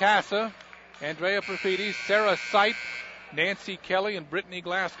 Katie Tassa, Andrea Perfides, Sarah Sipe, Nancy Kelly, and Brittany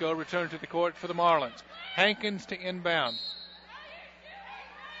Glasgow return to the court for the Marlins. Hankins to inbound.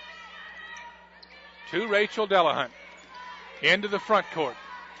 To Rachel Delahunt. Into the front court.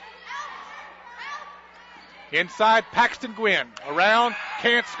 Inside, Paxton Gwynn. Around,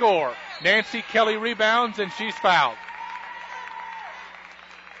 can't score. Nancy Kelly rebounds, and she's fouled.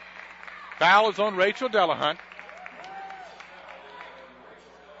 Foul is on Rachel Delahunt.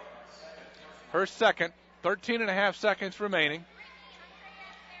 Her second, 13.5 seconds remaining.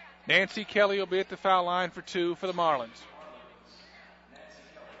 Nancy Kelly will be at the foul line for two for the Marlins.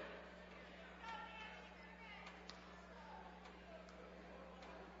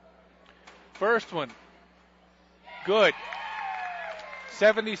 First one. Good.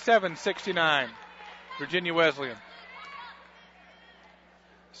 77-69, Virginia Wesleyan.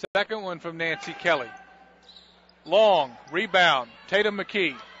 Second one from Nancy Kelly. Long, rebound, Tatum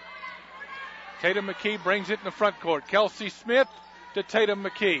McKee. Tatum McKee brings it in the front court. Kelsey Smith to Tatum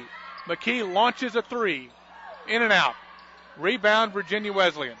McKee. McKee launches a three. In and out. Rebound, Virginia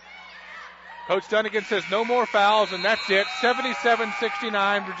Wesleyan. Coach Dunnigan says no more fouls, and that's it.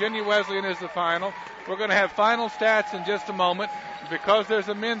 77-69, Virginia Wesleyan is the final. We're going to have final stats in just a moment. Because there's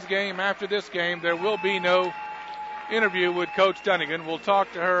a men's game after this game, there will be no interview with Coach Dunnigan. We'll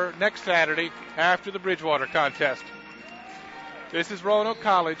talk to her next Saturday after the Bridgewater contest. This is Roanoke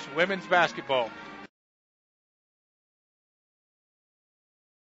College women's basketball.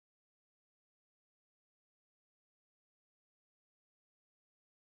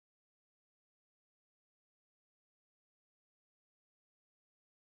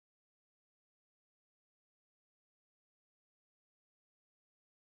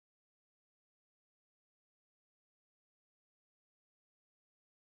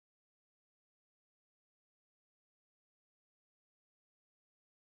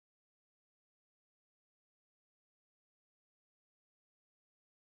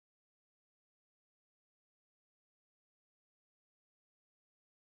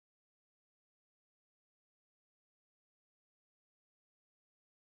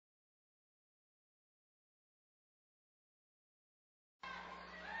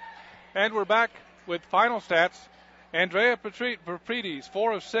 And we're back with final stats. Andrea Perfides,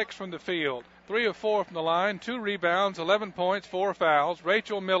 4 of 6 from the field, 3 of 4 from the line, 2 rebounds, 11 points, 4 fouls.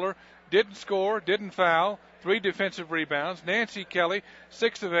 Rachel Miller didn't score, didn't foul, 3 defensive rebounds. Nancy Kelly,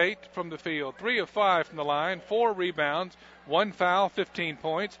 6 of 8 from the field, 3 of 5 from the line, 4 rebounds, 1 foul, 15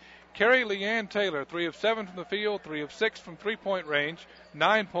 points. Carrie Leanne Taylor, 3 of 7 from the field, 3 of 6 from three-point range,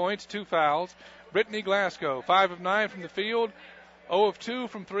 9 points, 2 fouls. Brittany Glasgow, 5 of 9 from the field, 0 of 2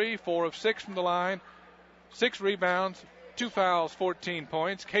 from 3, 4 of 6 from the line, 6 rebounds, 2 fouls, 14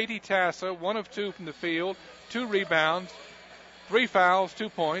 points. Katie Tassa, 1 of 2 from the field, 2 rebounds, 3 fouls, 2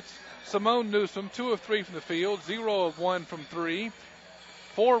 points. Simone Newsom, 2 of 3 from the field, 0 of 1 from 3,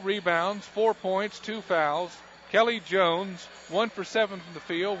 4 rebounds, 4 points, 2 fouls. Kelly Jones, 1 for 7 from the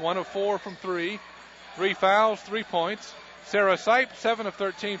field, 1 of 4 from 3, 3 fouls, 3 points. Sarah Sipe, 7 of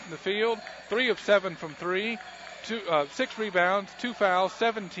 13 from the field, 3 of 7 from 3, 6 rebounds, 2 fouls,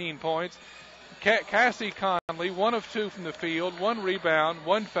 17 points. Cassie Conley, 1 of 2 from the field, 1 rebound,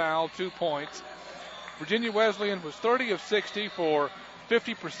 1 foul, 2 points. Virginia Wesleyan was 30 of 60 for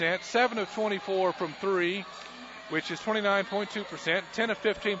 50%, 7 of 24 from 3, which is 29.2%, 10 of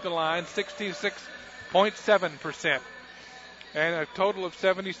 15 from the line, 66.7%, and a total of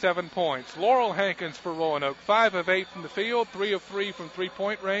 77 points. Laurel Hankins for Roanoke, 5 of 8 from the field, 3 of 3 from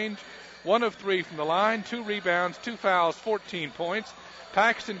three-point range, 1 of 3 from the line, 2 rebounds, 2 fouls, 14 points.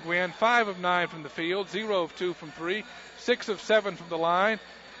 Paxton Gwynn, 5 of 9 from the field, 0 of 2 from 3, 6 of 7 from the line,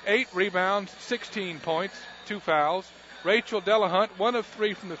 8 rebounds, 16 points, 2 fouls. Rachel Delahunt, 1 of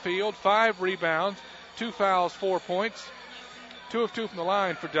 3 from the field, 5 rebounds, 2 fouls, 4 points, 2 of 2 from the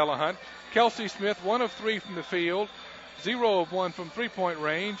line for Delahunt. Kelsey Smith, 1 of 3 from the field, 0 of 1 from three-point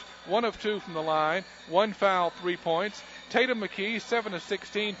range, 1 of 2 from the line, 1 foul, 3 points. Tatum McKee, 7 of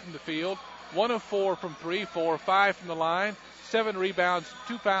 16 from the field, 1 of 4 from 3, 4 of 5 from the line, 7 rebounds,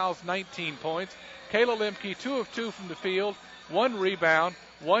 2 fouls, 19 points. Kayla Lemke, 2 of 2 from the field, 1 rebound,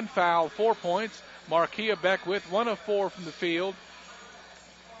 1 foul, 4 points. Markia Beckwith, 1 of 4 from the field,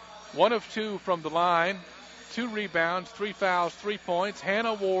 1 of 2 from the line, 2 rebounds, 3 fouls, 3 points.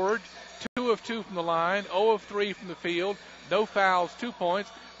 Hannah Ward, 2 of 2 from the line, 0 of 3 from the field, no fouls, 2 points.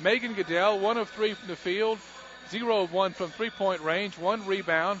 Megan Goodell, 1 of 3 from the field, 0 of 1 from three-point range, 1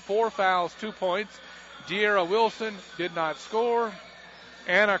 rebound, 4 fouls, 2 points. De'Ara Wilson did not score.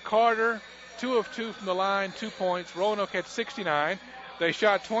 Anna Carter, 2 of 2 from the line, 2 points. Roanoke had 69. They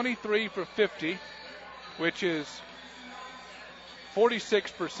shot 23 for 50, which is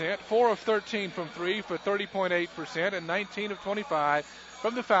 46%. 4 of 13 from 3 for 30.8%, and 19 of 25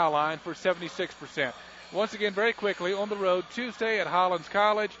 from the foul line for 76%. Once again, very quickly, on the road Tuesday at Hollins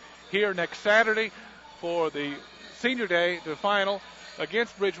College, here next Saturday for the senior day, the final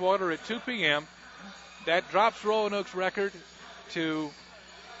against Bridgewater at 2 p.m. That drops Roanoke's record to,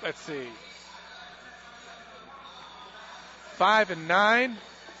 5-9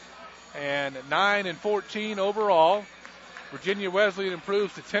 and 9-14 overall. Virginia Wesleyan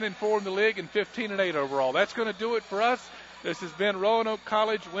improves to 10-4 in the league and 15-8 overall. That's going to do it for us. This has been Roanoke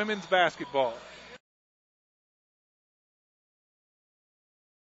College women's basketball.